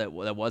out that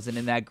wasn't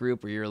in that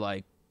group where you're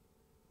like,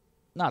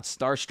 not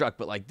starstruck,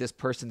 but like this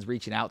person's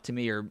reaching out to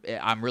me, or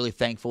I'm really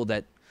thankful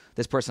that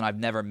this person I've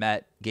never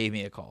met gave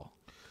me a call?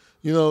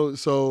 You know,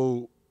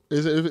 so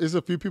it's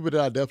a few people that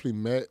I definitely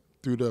met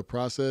through the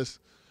process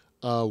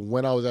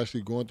when I was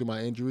actually going through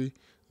my injury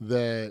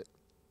that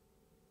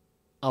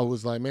I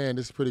was like, man,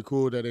 this is pretty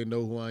cool that they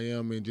know who I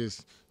am and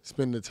just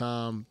spend the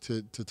time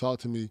to talk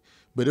to me.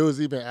 But it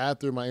was even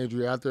after my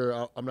injury,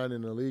 after I'm not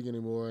in the league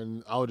anymore,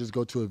 and I would just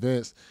go to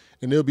events,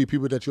 and there'll be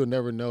people that you'll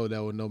never know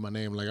that would know my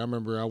name. Like I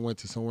remember I went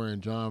to somewhere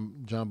and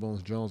John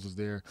Bones Jones was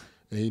there,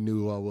 and he knew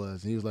who I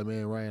was. And he was like,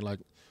 man, Ryan, like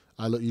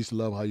I used to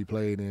love how you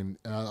played, and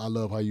I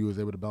love how you was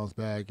able to bounce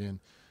back. And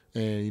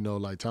you know,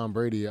 like Tom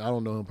Brady, I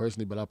don't know him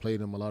personally, but I played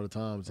him a lot of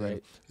times.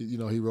 Right. And, you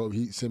know,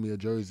 he sent me a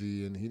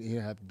jersey, and he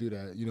didn't have to do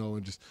that, you know,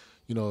 and just,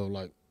 you know,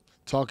 like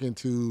talking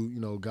to, you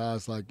know,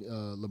 guys like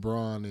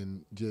LeBron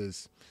and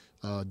just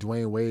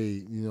Dwayne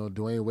Wade. You know,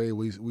 Dwayne Wade,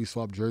 we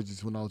swapped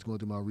jerseys when I was going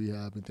through my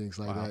rehab and things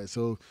like that.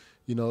 So,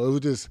 you know,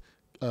 it was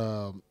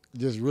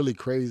just really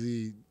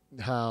crazy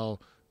how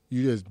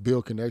you just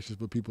build connections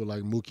with people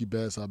like Mookie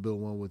Betts. I built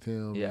one with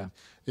him. Yeah.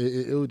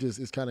 It was just,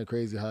 it's kind of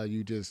crazy how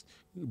you just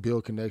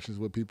build connections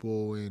with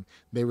people and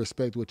they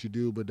respect what you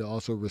do, but they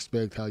also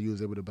respect how you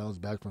was able to bounce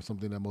back from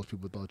something that most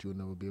people thought you would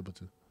never be able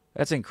to.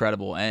 That's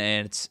incredible.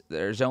 And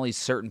there's only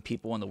certain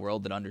people in the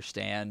world that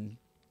understand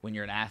when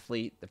you're an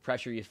athlete, the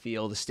pressure you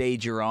feel, the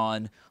stage you're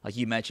on. Like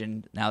you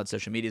mentioned, now that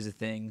social media is a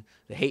thing,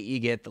 the hate you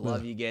get, the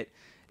love you get,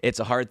 it's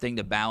a hard thing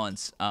to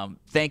balance.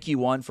 Thank you,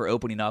 one, for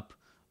opening up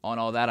on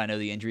all that. I know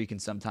the injury can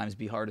sometimes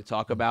be hard to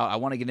talk about. I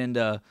want to get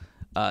into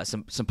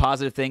some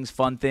positive things,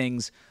 fun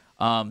things.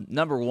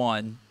 Number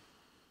one,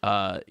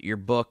 your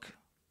book,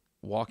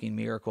 Walking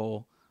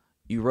Miracle,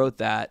 you wrote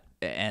that,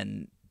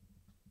 and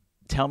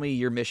tell me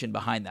your mission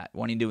behind that,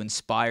 wanting to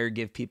inspire,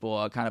 give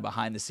people a kind of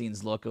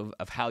behind-the-scenes look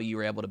of how you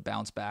were able to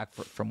bounce back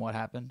from what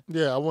happened.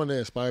 Yeah, I wanted to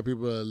inspire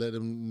people, to let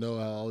them know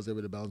how I was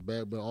able to bounce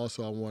back, but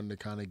also I wanted to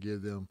kind of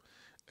give them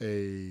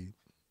a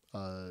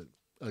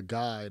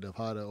guide of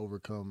how to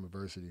overcome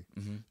adversity.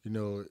 Mm-hmm. You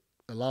know,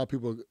 a lot of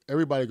people,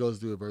 everybody goes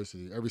through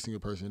adversity. Every single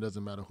person, it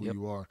doesn't matter who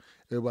you are.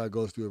 Everybody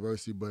goes through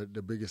adversity, but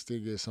the biggest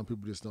thing is some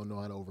people just don't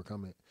know how to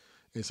overcome it.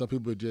 And some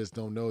people just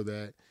don't know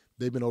that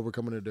they've been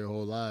overcoming it their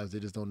whole lives. They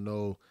just don't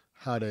know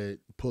how to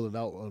pull it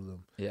out of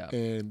them. Yeah.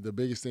 And the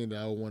biggest thing that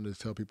I wanted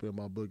to tell people in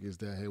my book is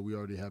that, hey, we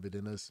already have it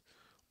in us.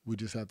 We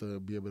just have to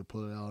be able to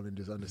pull it out and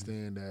just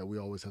understand that we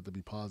always have to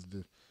be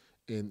positive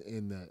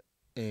in that.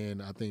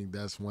 And I think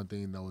that's one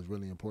thing that was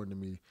really important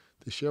to me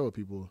to share with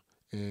people,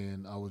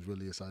 and I was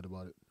really excited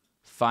about it.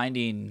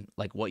 Finding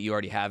like what you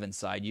already have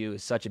inside you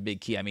is such a big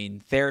key. I mean,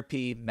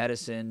 therapy,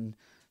 medicine,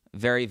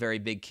 very, very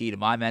big key to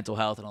my mental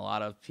health and a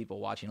lot of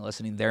people watching and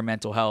listening, their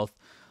mental health.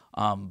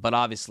 But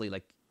obviously,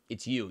 like,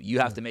 it's you. You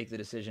have to make the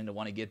decision to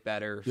want to get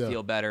better,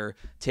 feel better,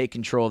 take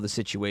control of the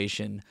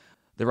situation.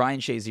 The Ryan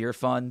Shazier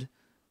Fund,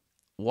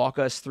 walk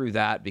us through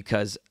that,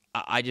 because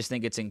I just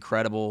think it's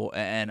incredible.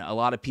 And a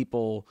lot of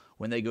people,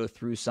 when they go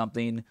through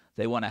something,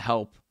 they want to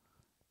help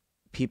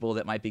people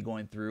that might be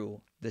going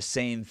through the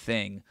same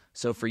thing.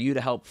 So for you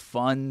to help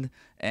fund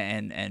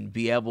and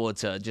be able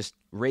to just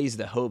raise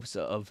the hopes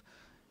of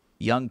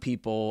young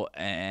people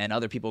and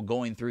other people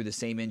going through the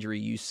same injury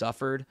you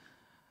suffered,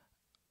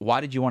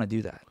 why did you want to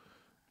do that?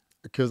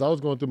 Because I was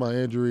going through my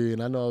injury,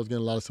 and I know I was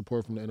getting a lot of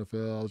support from the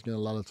NFL. I was getting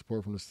a lot of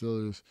support from the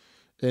Steelers.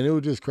 And it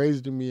was just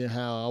crazy to me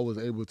how I was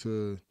able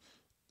to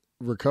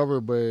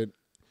recover, but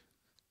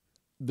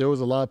there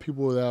was a lot of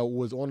people that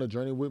was on the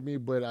journey with me,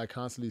 but I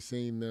constantly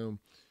seen them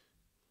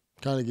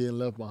kind of getting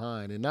left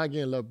behind, and not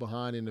getting left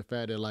behind in the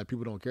fact that like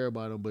people don't care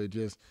about them, but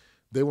just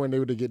they weren't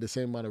able to get the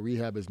same amount of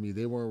rehab as me.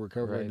 They weren't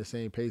recovering the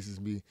same pace as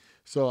me.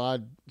 So I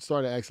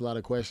started to ask a lot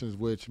of questions,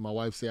 which my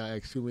wife say I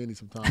ask too many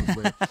sometimes,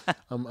 but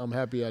I'm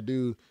happy I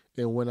do.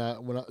 And when I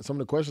some of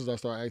the questions I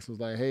started asking was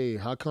like, hey,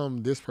 how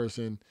come this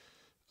person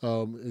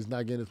is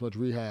not getting as much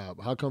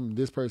rehab? How come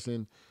this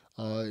person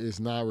is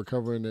not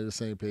recovering at the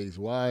same pace?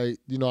 Why?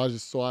 I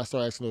started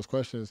asking those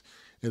questions,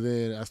 and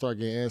then I started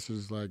getting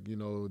answers like,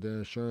 their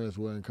insurance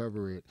wouldn't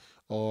cover it,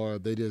 or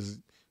they just,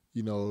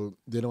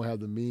 they don't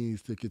have the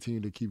means to continue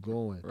to keep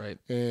going. Right.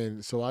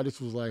 And so I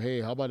just was like, hey,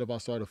 how about if I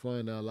start a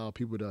fund that allow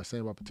people the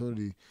same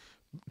opportunity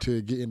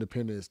to get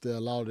independence, to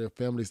allow their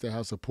families to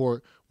have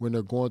support when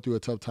they're going through a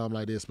tough time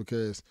like this?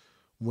 Because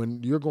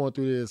when you're going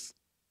through this,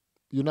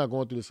 you're not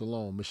going through this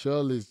alone.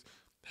 Michelle is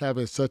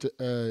having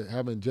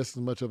having just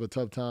as much of a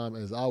tough time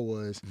as I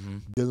was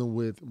dealing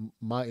with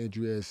my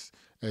injury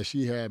as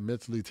she had,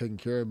 mentally taking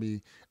care of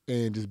me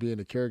and just being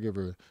a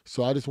caregiver.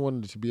 So I just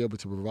wanted to be able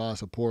to provide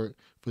support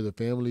for the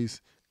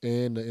families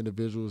and the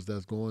individuals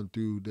that's going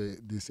through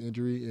this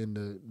injury and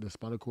the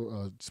spinal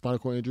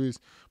cord injuries.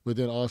 But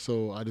then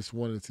also I just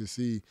wanted to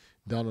see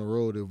down the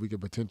road if we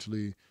could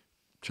potentially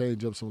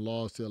change up some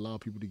laws to allow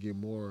people to get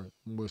more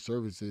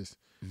services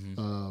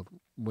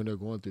when they're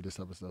going through this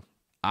type of stuff.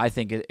 I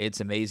think it's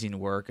amazing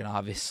work, and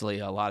obviously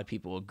a lot of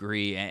people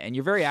agree. And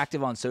you're very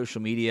active on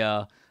social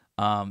media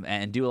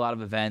and do a lot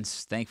of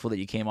events. Thankful that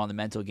you came on the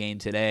Mental Game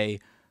today.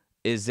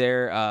 Is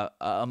there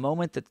a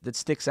moment that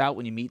sticks out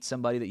when you meet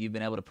somebody that you've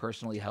been able to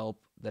personally help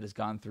that has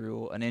gone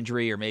through an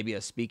injury, or maybe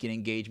a speaking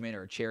engagement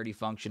or a charity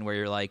function where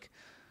you're like,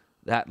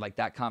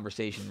 that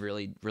conversation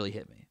really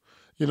hit me?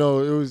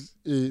 There's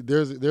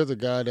a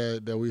guy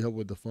that we help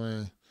with the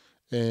fund,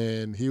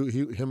 and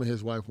him and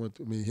his wife him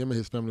and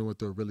his family went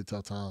through a really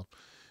tough time.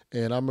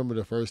 And I remember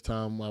the first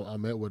time I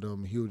met with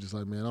him, he was just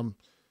like, man,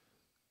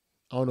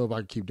 I don't know if I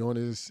can keep doing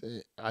this.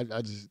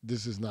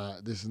 This is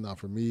not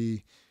for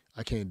me.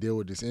 I can't deal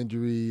with this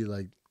injury.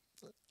 Like,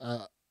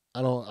 I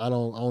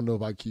don't know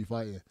if I can keep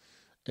fighting.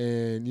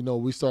 And,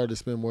 we started to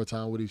spend more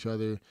time with each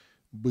other.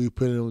 We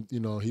put in,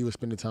 he was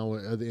spending time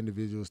with other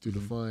individuals through the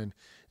fund,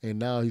 and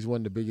now he's one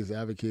of the biggest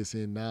advocates,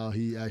 and now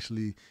he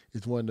actually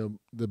is one of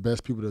the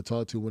best people to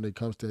talk to when it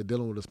comes to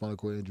dealing with a spinal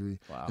cord injury.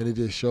 Wow. And it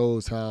just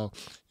shows how,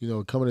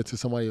 coming into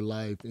somebody's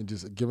life and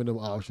just giving them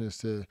options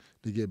to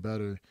get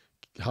better,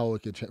 how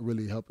it can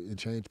really help and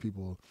change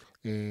people.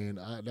 And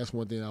that's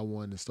one thing I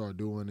wanted to start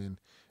doing,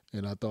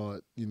 and I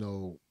thought,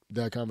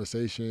 that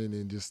conversation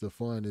and just the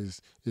fun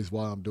is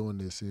why I'm doing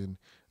this. And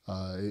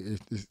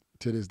it's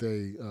to this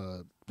day,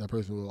 that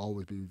person will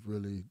always be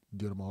really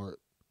dear to my heart.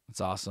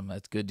 That's awesome.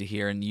 That's good to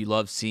hear. And you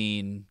love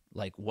seeing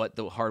like what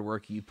the hard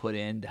work you put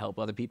in to help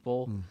other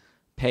people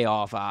pay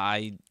off.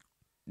 I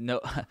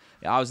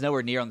was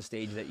nowhere near on the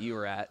stage that you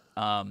were at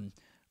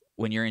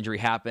when your injury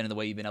happened and the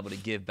way you've been able to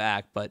give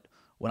back. But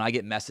when I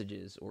get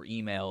messages or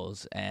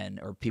emails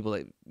or people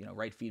that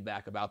write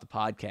feedback about the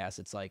podcast,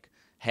 it's like,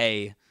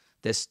 hey,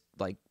 this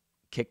like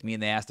kicked me in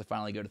the ass to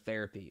finally go to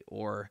therapy,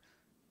 or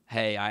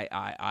hey,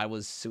 I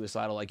was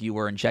suicidal like you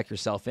were, and check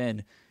yourself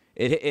in.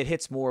 It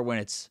hits more when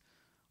it's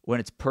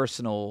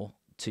personal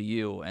to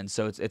you, and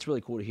so it's really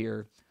cool to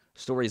hear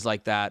stories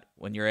like that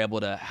when you're able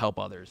to help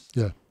others.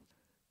 Yeah.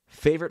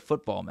 Favorite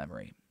football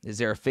memory? Is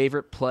there a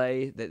favorite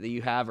play that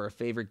you have, or a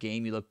favorite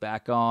game you look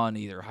back on,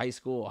 either high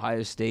school,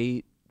 Ohio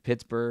State,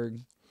 Pittsburgh?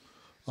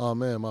 Oh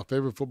man, my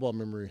favorite football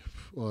memory.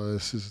 Well,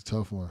 this is a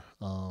tough one.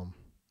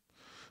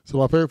 So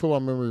my favorite football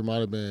memory might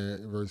have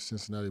been versus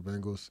Cincinnati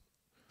Bengals.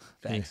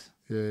 Thanks.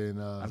 Yeah,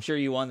 and I'm sure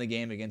you won the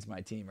game against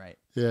my team, right?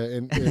 Yeah,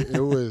 and it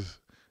was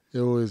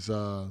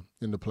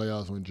in the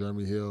playoffs when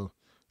Jeremy Hill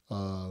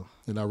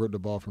and I ripped the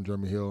ball from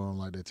Jeremy Hill on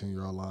like that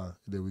 10-yard line.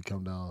 Then we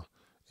come down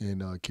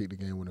and kick the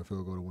game-winning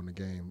field goal to win the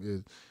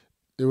game.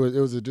 It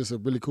was just a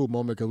really cool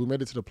moment because we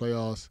made it to the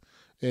playoffs,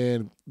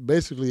 and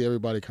basically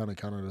everybody kind of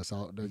counted us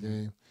out that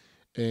game,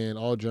 and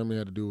all Jeremy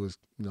had to do was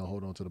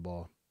hold on to the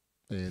ball,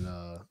 and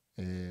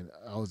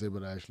I was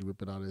able to actually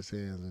whip it out of his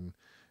hands, and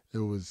it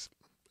was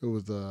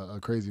a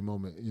crazy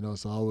moment,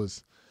 So I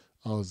was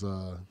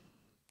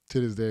to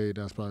this day,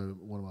 that's probably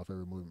one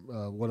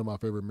of my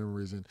favorite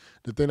memories. And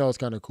the thing that was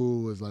kind of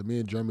cool was like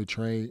me and Jeremy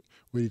trained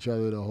with each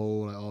other the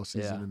whole all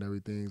season and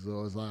everything. So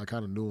it was like I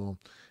kind of knew him,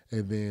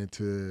 and then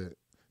to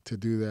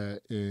do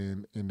that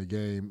in the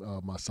game,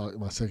 my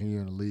second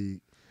year in the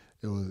league,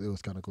 it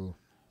was kind of cool.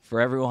 For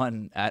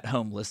everyone at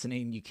home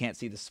listening, you can't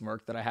see the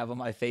smirk that I have on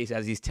my face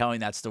as he's telling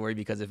that story,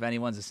 because if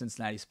anyone's a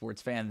Cincinnati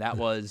sports fan, that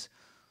was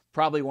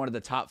probably one of the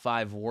top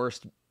 5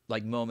 worst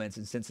moments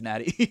in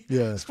Cincinnati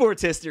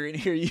sports history. And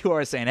here you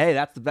are saying, hey,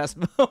 that's the best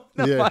moment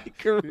of my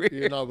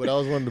career. But that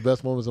was one of the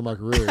best moments of my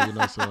career,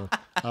 so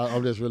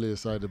I'm just really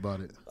excited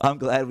about it. I'm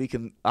glad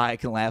I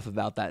can laugh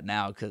about that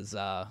now, because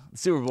the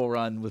Super Bowl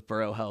run with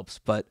Burrow helps.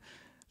 But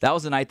that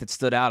was a night that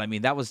stood out. I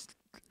mean, that was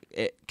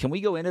Can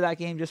we go into that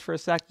game just for a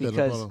sec? Yeah, no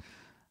Because, problem.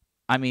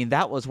 I mean,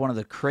 that was one of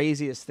the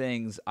craziest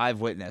things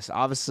I've witnessed.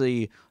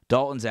 Obviously,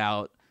 Dalton's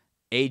out.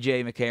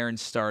 A.J.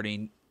 McCarron's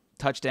starting.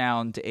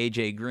 Touchdown to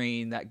A.J.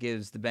 Green. That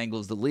gives the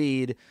Bengals the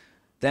lead.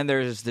 Then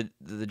there's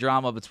the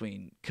drama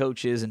between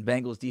coaches and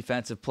Bengals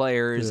defensive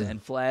players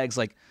and flags.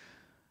 Like,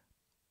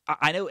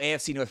 I know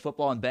AFC North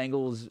football and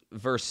Bengals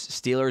versus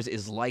Steelers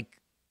is like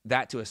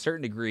that to a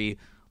certain degree,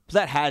 but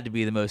that had to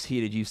be the most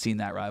heated you've seen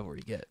that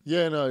rivalry get.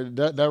 Yeah, no,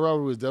 that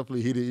rivalry was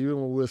definitely heated.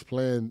 Even when we was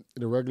playing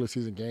in the regular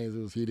season games,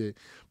 it was heated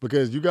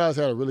because you guys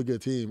had a really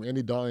good team.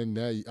 Andy Dalton,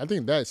 I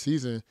think that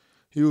season,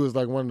 he was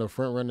like one of the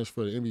front runners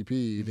for the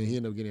MVP. Then he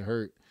ended up getting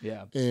hurt.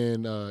 Yeah.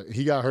 And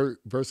he got hurt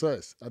versus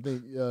us. I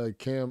think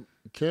Cam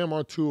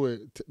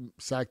Artua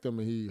sacked him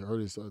and he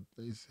hurt his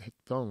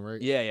thumb,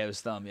 right? Yeah, it was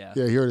thumb, yeah.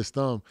 Yeah, he hurt his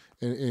thumb.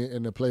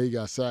 And the play he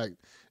got sacked.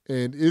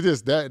 And it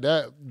just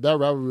that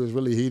rivalry was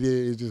really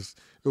heated.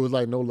 It was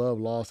like no love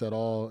lost at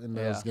all in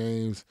those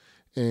games.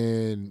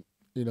 And,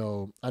 you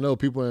know, I know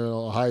people in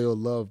Ohio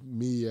love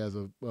me as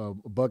a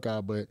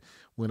Buckeye, but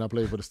when I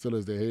played for the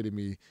Steelers, they hated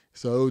me.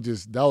 So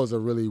that was a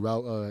really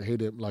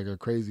hated, like a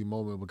crazy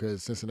moment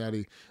because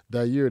Cincinnati,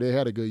 that year, they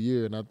had a good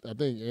year. And I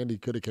think Andy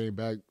could have came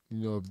back,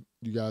 you know, if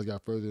you guys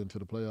got further into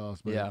the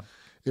playoffs. But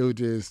it was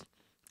just,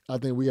 I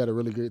think we had a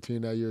really good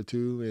team that year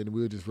too. And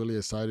we were just really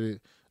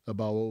excited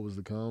about what was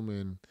to come.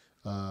 And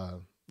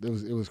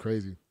it was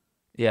crazy.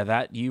 Yeah,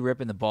 that you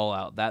ripping the ball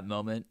out, that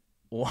moment,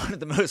 one of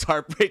the most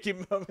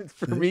heartbreaking moments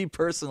for me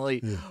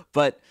personally. Yeah.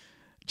 But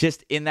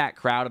just in that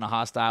crowd in a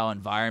hostile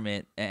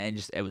environment, and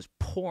just it was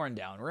pouring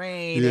down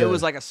rain. Yeah. It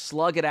was like a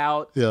slug it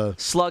out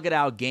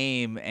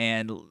game,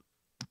 and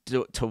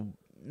to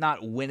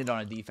not win it on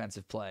a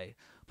defensive play,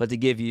 but to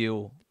give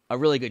you a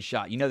really good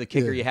shot. You know the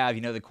kicker you have,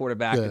 you know the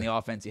quarterback and the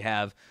offense you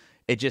have.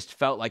 It just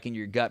felt like in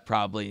your gut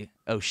probably,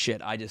 oh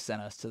shit, I just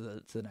sent us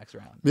to the next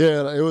round.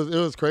 Yeah, it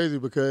was crazy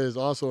because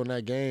also in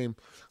that game,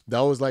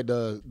 that was like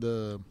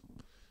the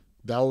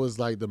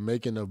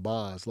making of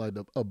Boz, like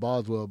of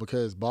Boswell,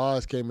 because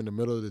Boz came in the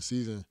middle of the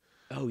season.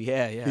 Oh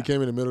yeah. He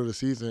came in the middle of the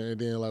season, and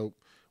then like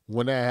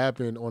when that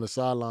happened on the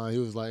sideline, he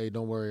was like, "Hey,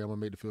 don't worry, I'm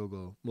gonna make the field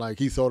goal." Like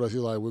he told us, he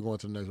was like, "We're going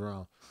to the next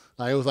round."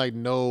 Like it was like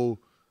no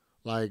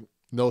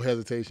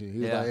hesitation. He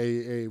was like,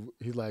 "Hey,"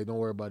 he's like, "Don't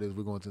worry about this,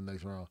 we're going to the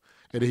next round."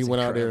 And then he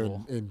went incredible.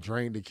 Out there and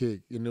drained the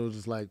kick, and it was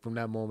just like from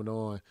that moment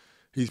on,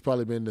 he's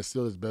probably been the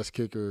Steelers' best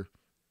kicker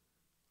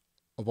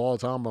of all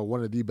time, or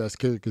one of the best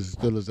kickers the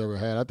Steelers ever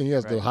had. I think he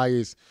has the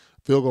highest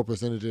field goal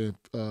percentage in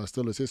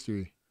Steelers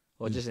history.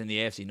 Well, just in the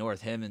AFC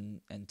North, him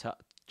and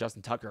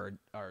Justin Tucker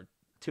are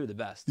two of the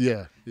best.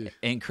 Yeah.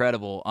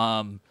 Incredible.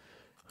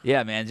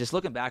 Yeah, man, just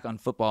looking back on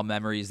football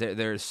memories,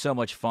 there's so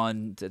much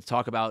fun to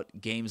talk about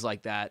games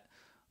like that,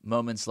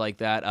 moments like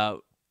that.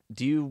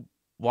 Do you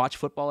watch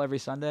football every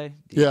Sunday?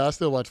 Yeah, I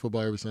still watch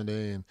football every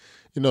Sunday. And,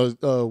 you know,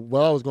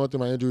 while I was going through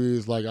my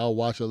injuries, like I'll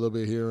watch a little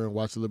bit here and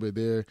watch a little bit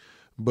there.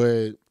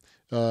 But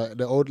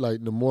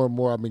the more and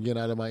more I've been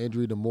getting out of my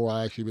injury, the more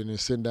I actually been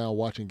sitting down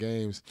watching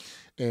games.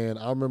 And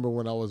I remember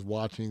when I was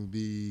watching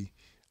the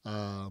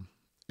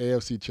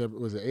AFC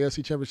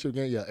Championship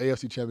game? Yeah,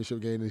 AFC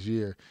Championship game this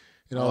year.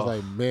 And I was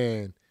like,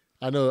 man,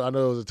 I know it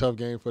was a tough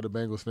game for the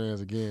Bengals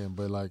fans again,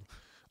 but like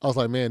I was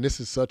like, man, this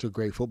is such a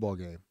great football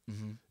game.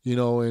 Mm-hmm. You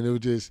know, and it was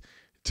just,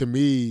 to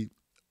me,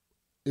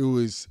 it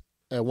was,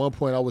 at one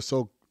point I was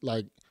so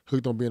like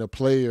hooked on being a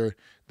player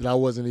that I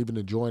wasn't even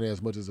enjoying it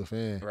as much as a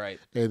fan. Right.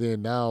 And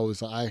then now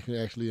it's like I can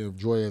actually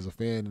enjoy it as a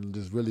fan and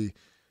just really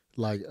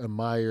like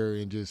admire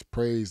and just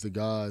praise the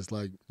guys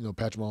like, you know,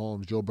 Patrick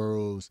Mahomes, Joe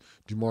Burrows,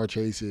 Jamar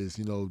Chases,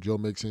 you know, Joe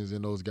Mixons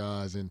and those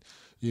guys, and,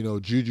 you know,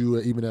 Juju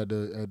even at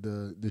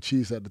the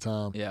Chiefs at the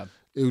time. Yeah.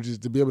 It was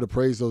just to be able to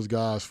praise those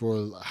guys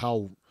for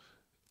how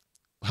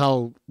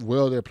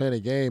well they're playing the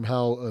game,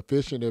 how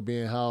efficient they're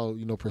being, how,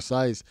 you know,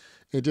 precise,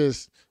 and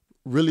just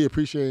really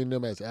appreciating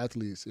them as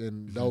athletes.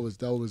 And that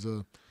was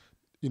a,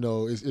 you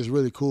know, it's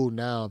really cool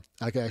now.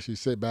 I can actually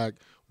sit back,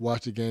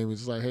 watch the game.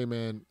 It's just like, hey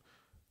man,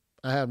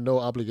 I have no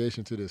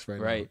obligation to this right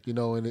now. You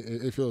know, and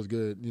it feels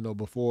good. You know,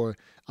 before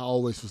I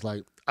always was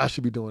like, I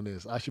should be doing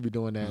this, I should be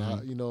doing that.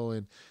 Mm-hmm. You know,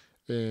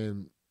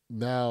 and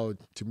now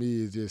to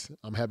me it's just,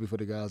 I'm happy for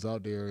the guys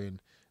out there,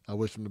 and I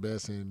wish them the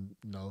best, and,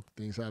 you know,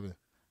 things happen.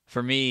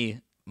 For me,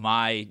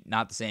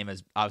 not the same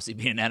as obviously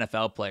being an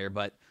NFL player,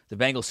 but the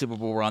Bengals Super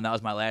Bowl run, that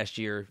was my last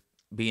year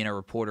being a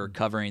reporter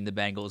covering the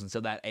Bengals. And so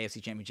that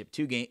AFC Championship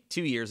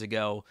 2 years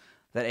ago,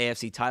 that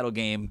AFC title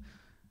game,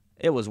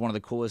 it was one of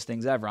the coolest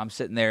things ever. I'm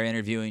sitting there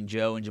interviewing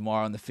Joe and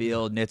Jamar on the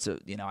field, and it's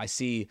I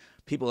see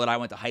people that I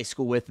went to high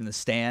school with in the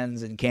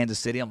stands in Kansas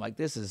City. I'm like,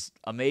 this is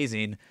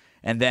amazing.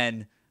 And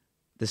then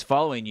this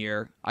following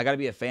year, I got to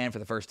be a fan for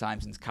the first time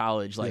since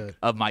college,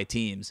 of my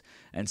teams.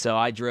 And so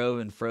I drove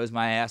and froze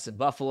my ass in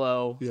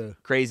Buffalo. Yeah.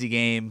 Crazy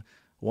game.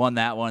 Won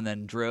that one,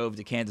 then drove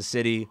to Kansas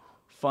City.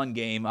 Fun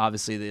game.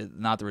 Obviously,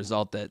 not the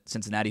result that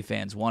Cincinnati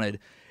fans wanted.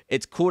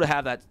 It's cool to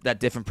have that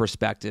different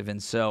perspective.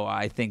 And so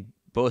I think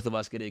both of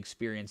us get to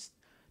experience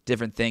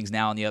different things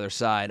now on the other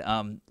side.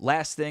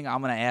 Last thing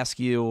I'm going to ask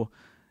you,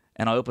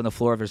 and I'll open the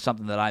floor if there's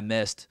something that I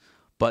missed,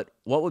 But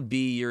what would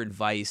be your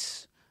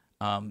advice?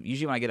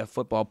 Usually when I get a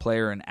football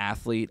player or an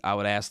athlete, I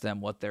would ask them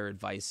what their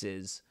advice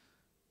is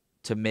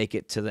to make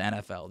it to the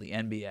NFL, the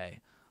NBA.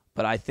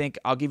 But I think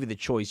I'll give you the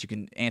choice. You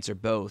can answer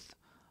both.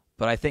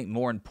 But I think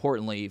more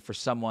importantly, for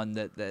someone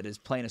that is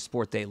playing a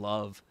sport they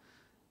love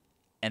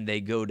and they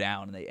go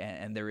down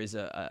and there is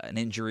an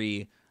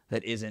injury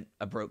that isn't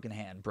a broken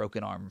hand,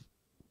 broken arm,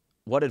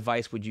 what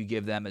advice would you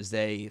give them as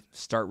they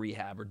start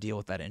rehab or deal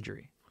with that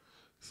injury?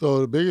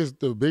 So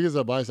the biggest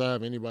advice I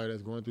have anybody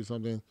that's going through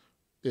something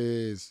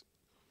is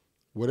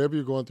whatever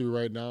you're going through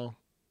right now,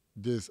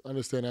 just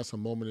understand that's a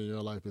moment in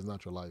your life is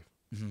not your life.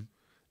 Mm-hmm.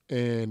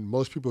 And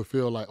most people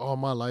feel like, oh,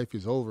 my life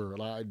is over.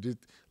 Like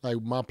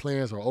my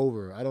plans are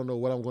over. I don't know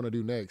what I'm going to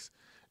do next.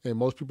 And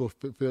most people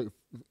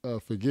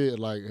forget,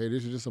 like, hey,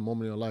 this is just a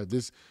moment in your life.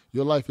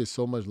 Your life is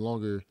so much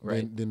longer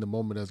than the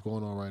moment that's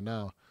going on right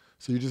now.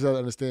 So you just have to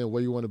understand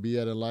where you want to be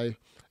at in life.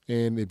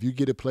 And if you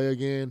get to play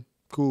again,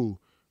 cool.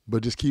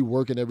 But just keep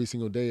working every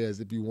single day as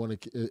if you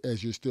want to,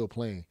 as you're still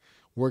playing.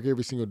 Work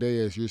every single day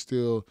as you're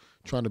still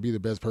trying to be the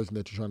best person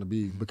that you're trying to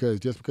be. Because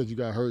just because you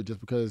got hurt,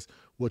 just because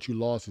what you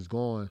lost is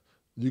gone,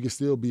 you can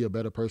still be a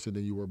better person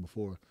than you were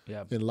before.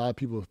 Yeah. And a lot of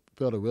people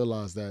fail to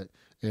realize that.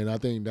 And I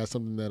think that's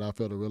something that I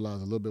failed to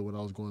realize a little bit when I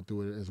was going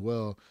through it as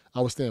well.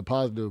 I was staying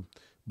positive,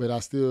 but I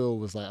still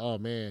was like, oh,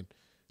 man,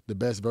 the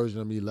best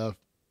version of me left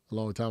a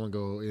long time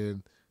ago.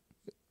 And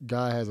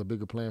God has a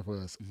bigger plan for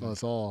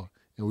us all.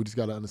 And we just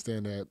got to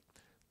understand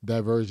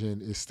that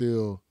version is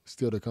still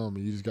to come,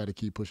 and you just got to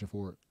keep pushing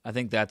forward. I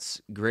think that's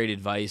great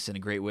advice and a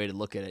great way to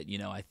look at it.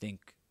 I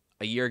think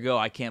a year ago,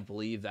 I can't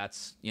believe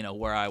that's,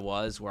 where I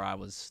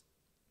was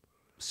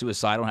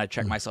suicidal and had to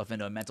check myself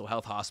into a mental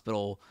health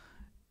hospital.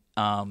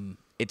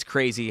 It's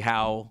crazy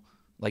how,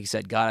 like you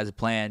said, God has a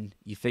plan.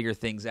 You figure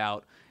things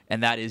out,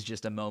 and that is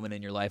just a moment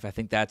in your life. I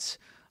think that's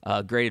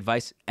great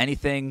advice.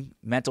 Anything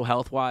mental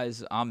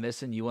health-wise I'm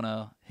missing you want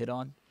to hit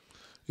on?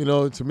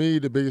 To me,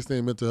 the biggest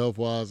thing mental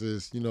health-wise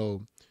is,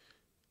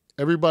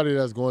 everybody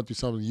that's going through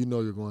something,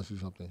 you're going through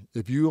something.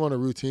 If you're on a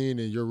routine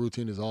and your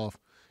routine is off,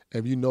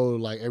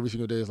 and like every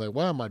single day is like,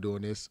 why am I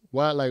doing this?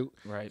 Why, like,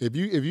 right. If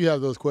you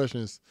have those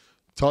questions,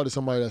 talk to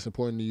somebody that's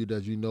important to you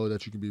that you know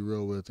that you can be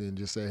real with, and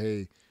just say,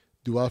 hey,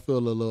 do I feel a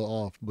little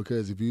off?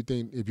 Because if you're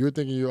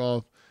thinking you're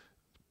off,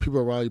 people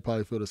around you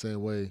probably feel the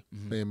same way.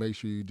 And make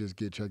sure you just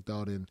get checked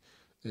out,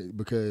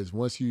 because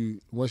once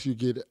you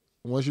get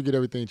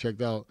everything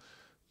checked out,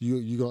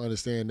 you're gonna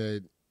understand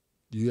that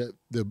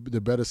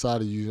the better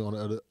side of you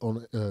on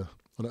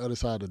the other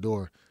side of the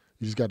door.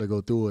 You just got to go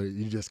through it.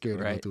 You're just scared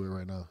to go through it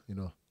right now.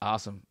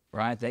 Awesome,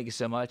 Ryan. Thank you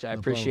so much. I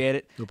appreciate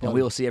it. No problem. And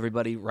we will see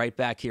everybody right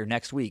back here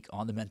next week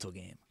on The Mental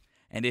Game.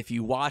 And if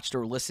you watched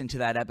or listened to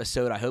that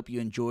episode, I hope you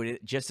enjoyed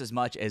it just as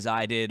much as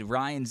I did.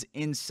 Ryan's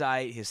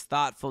insight, his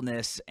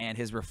thoughtfulness, and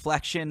his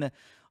reflection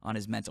on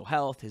his mental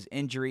health, his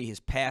injury, his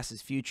past,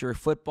 his future,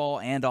 football,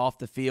 and off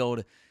the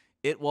field.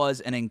 It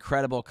was an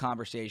incredible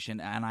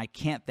conversation, and I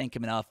can't thank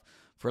him enough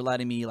for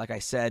letting me, like I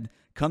said,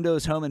 come to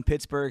his home in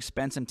Pittsburgh,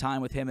 spend some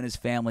time with him and his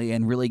family,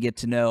 and really get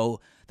to know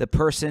the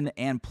person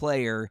and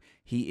player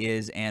he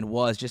is and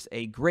was. Just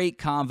a great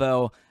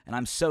convo, and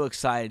I'm so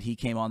excited he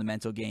came on The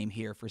Mental Game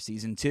here for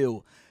Season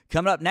 2.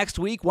 Coming up next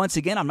week, once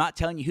again, I'm not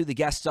telling you who the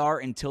guests are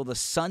until the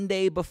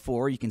Sunday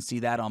before. You can see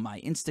that on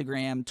my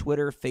Instagram,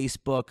 Twitter,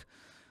 Facebook,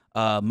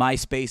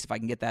 MySpace. If I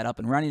can get that up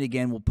and running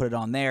again, we'll put it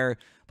on there.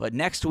 But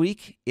next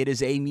week, it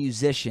is a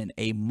musician,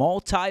 a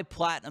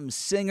multi-platinum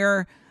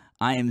singer.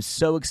 I am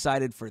so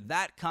excited for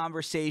that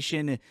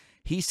conversation.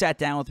 He sat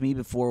down with me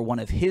before one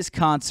of his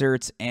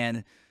concerts,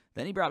 and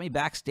then he brought me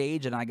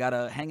backstage, and I got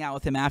to hang out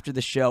with him after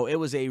the show. It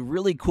was a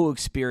really cool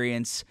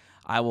experience.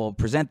 I will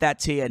present that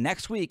to you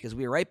next week as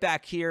we are right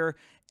back here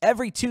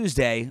every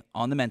Tuesday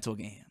on The Mental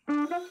Game.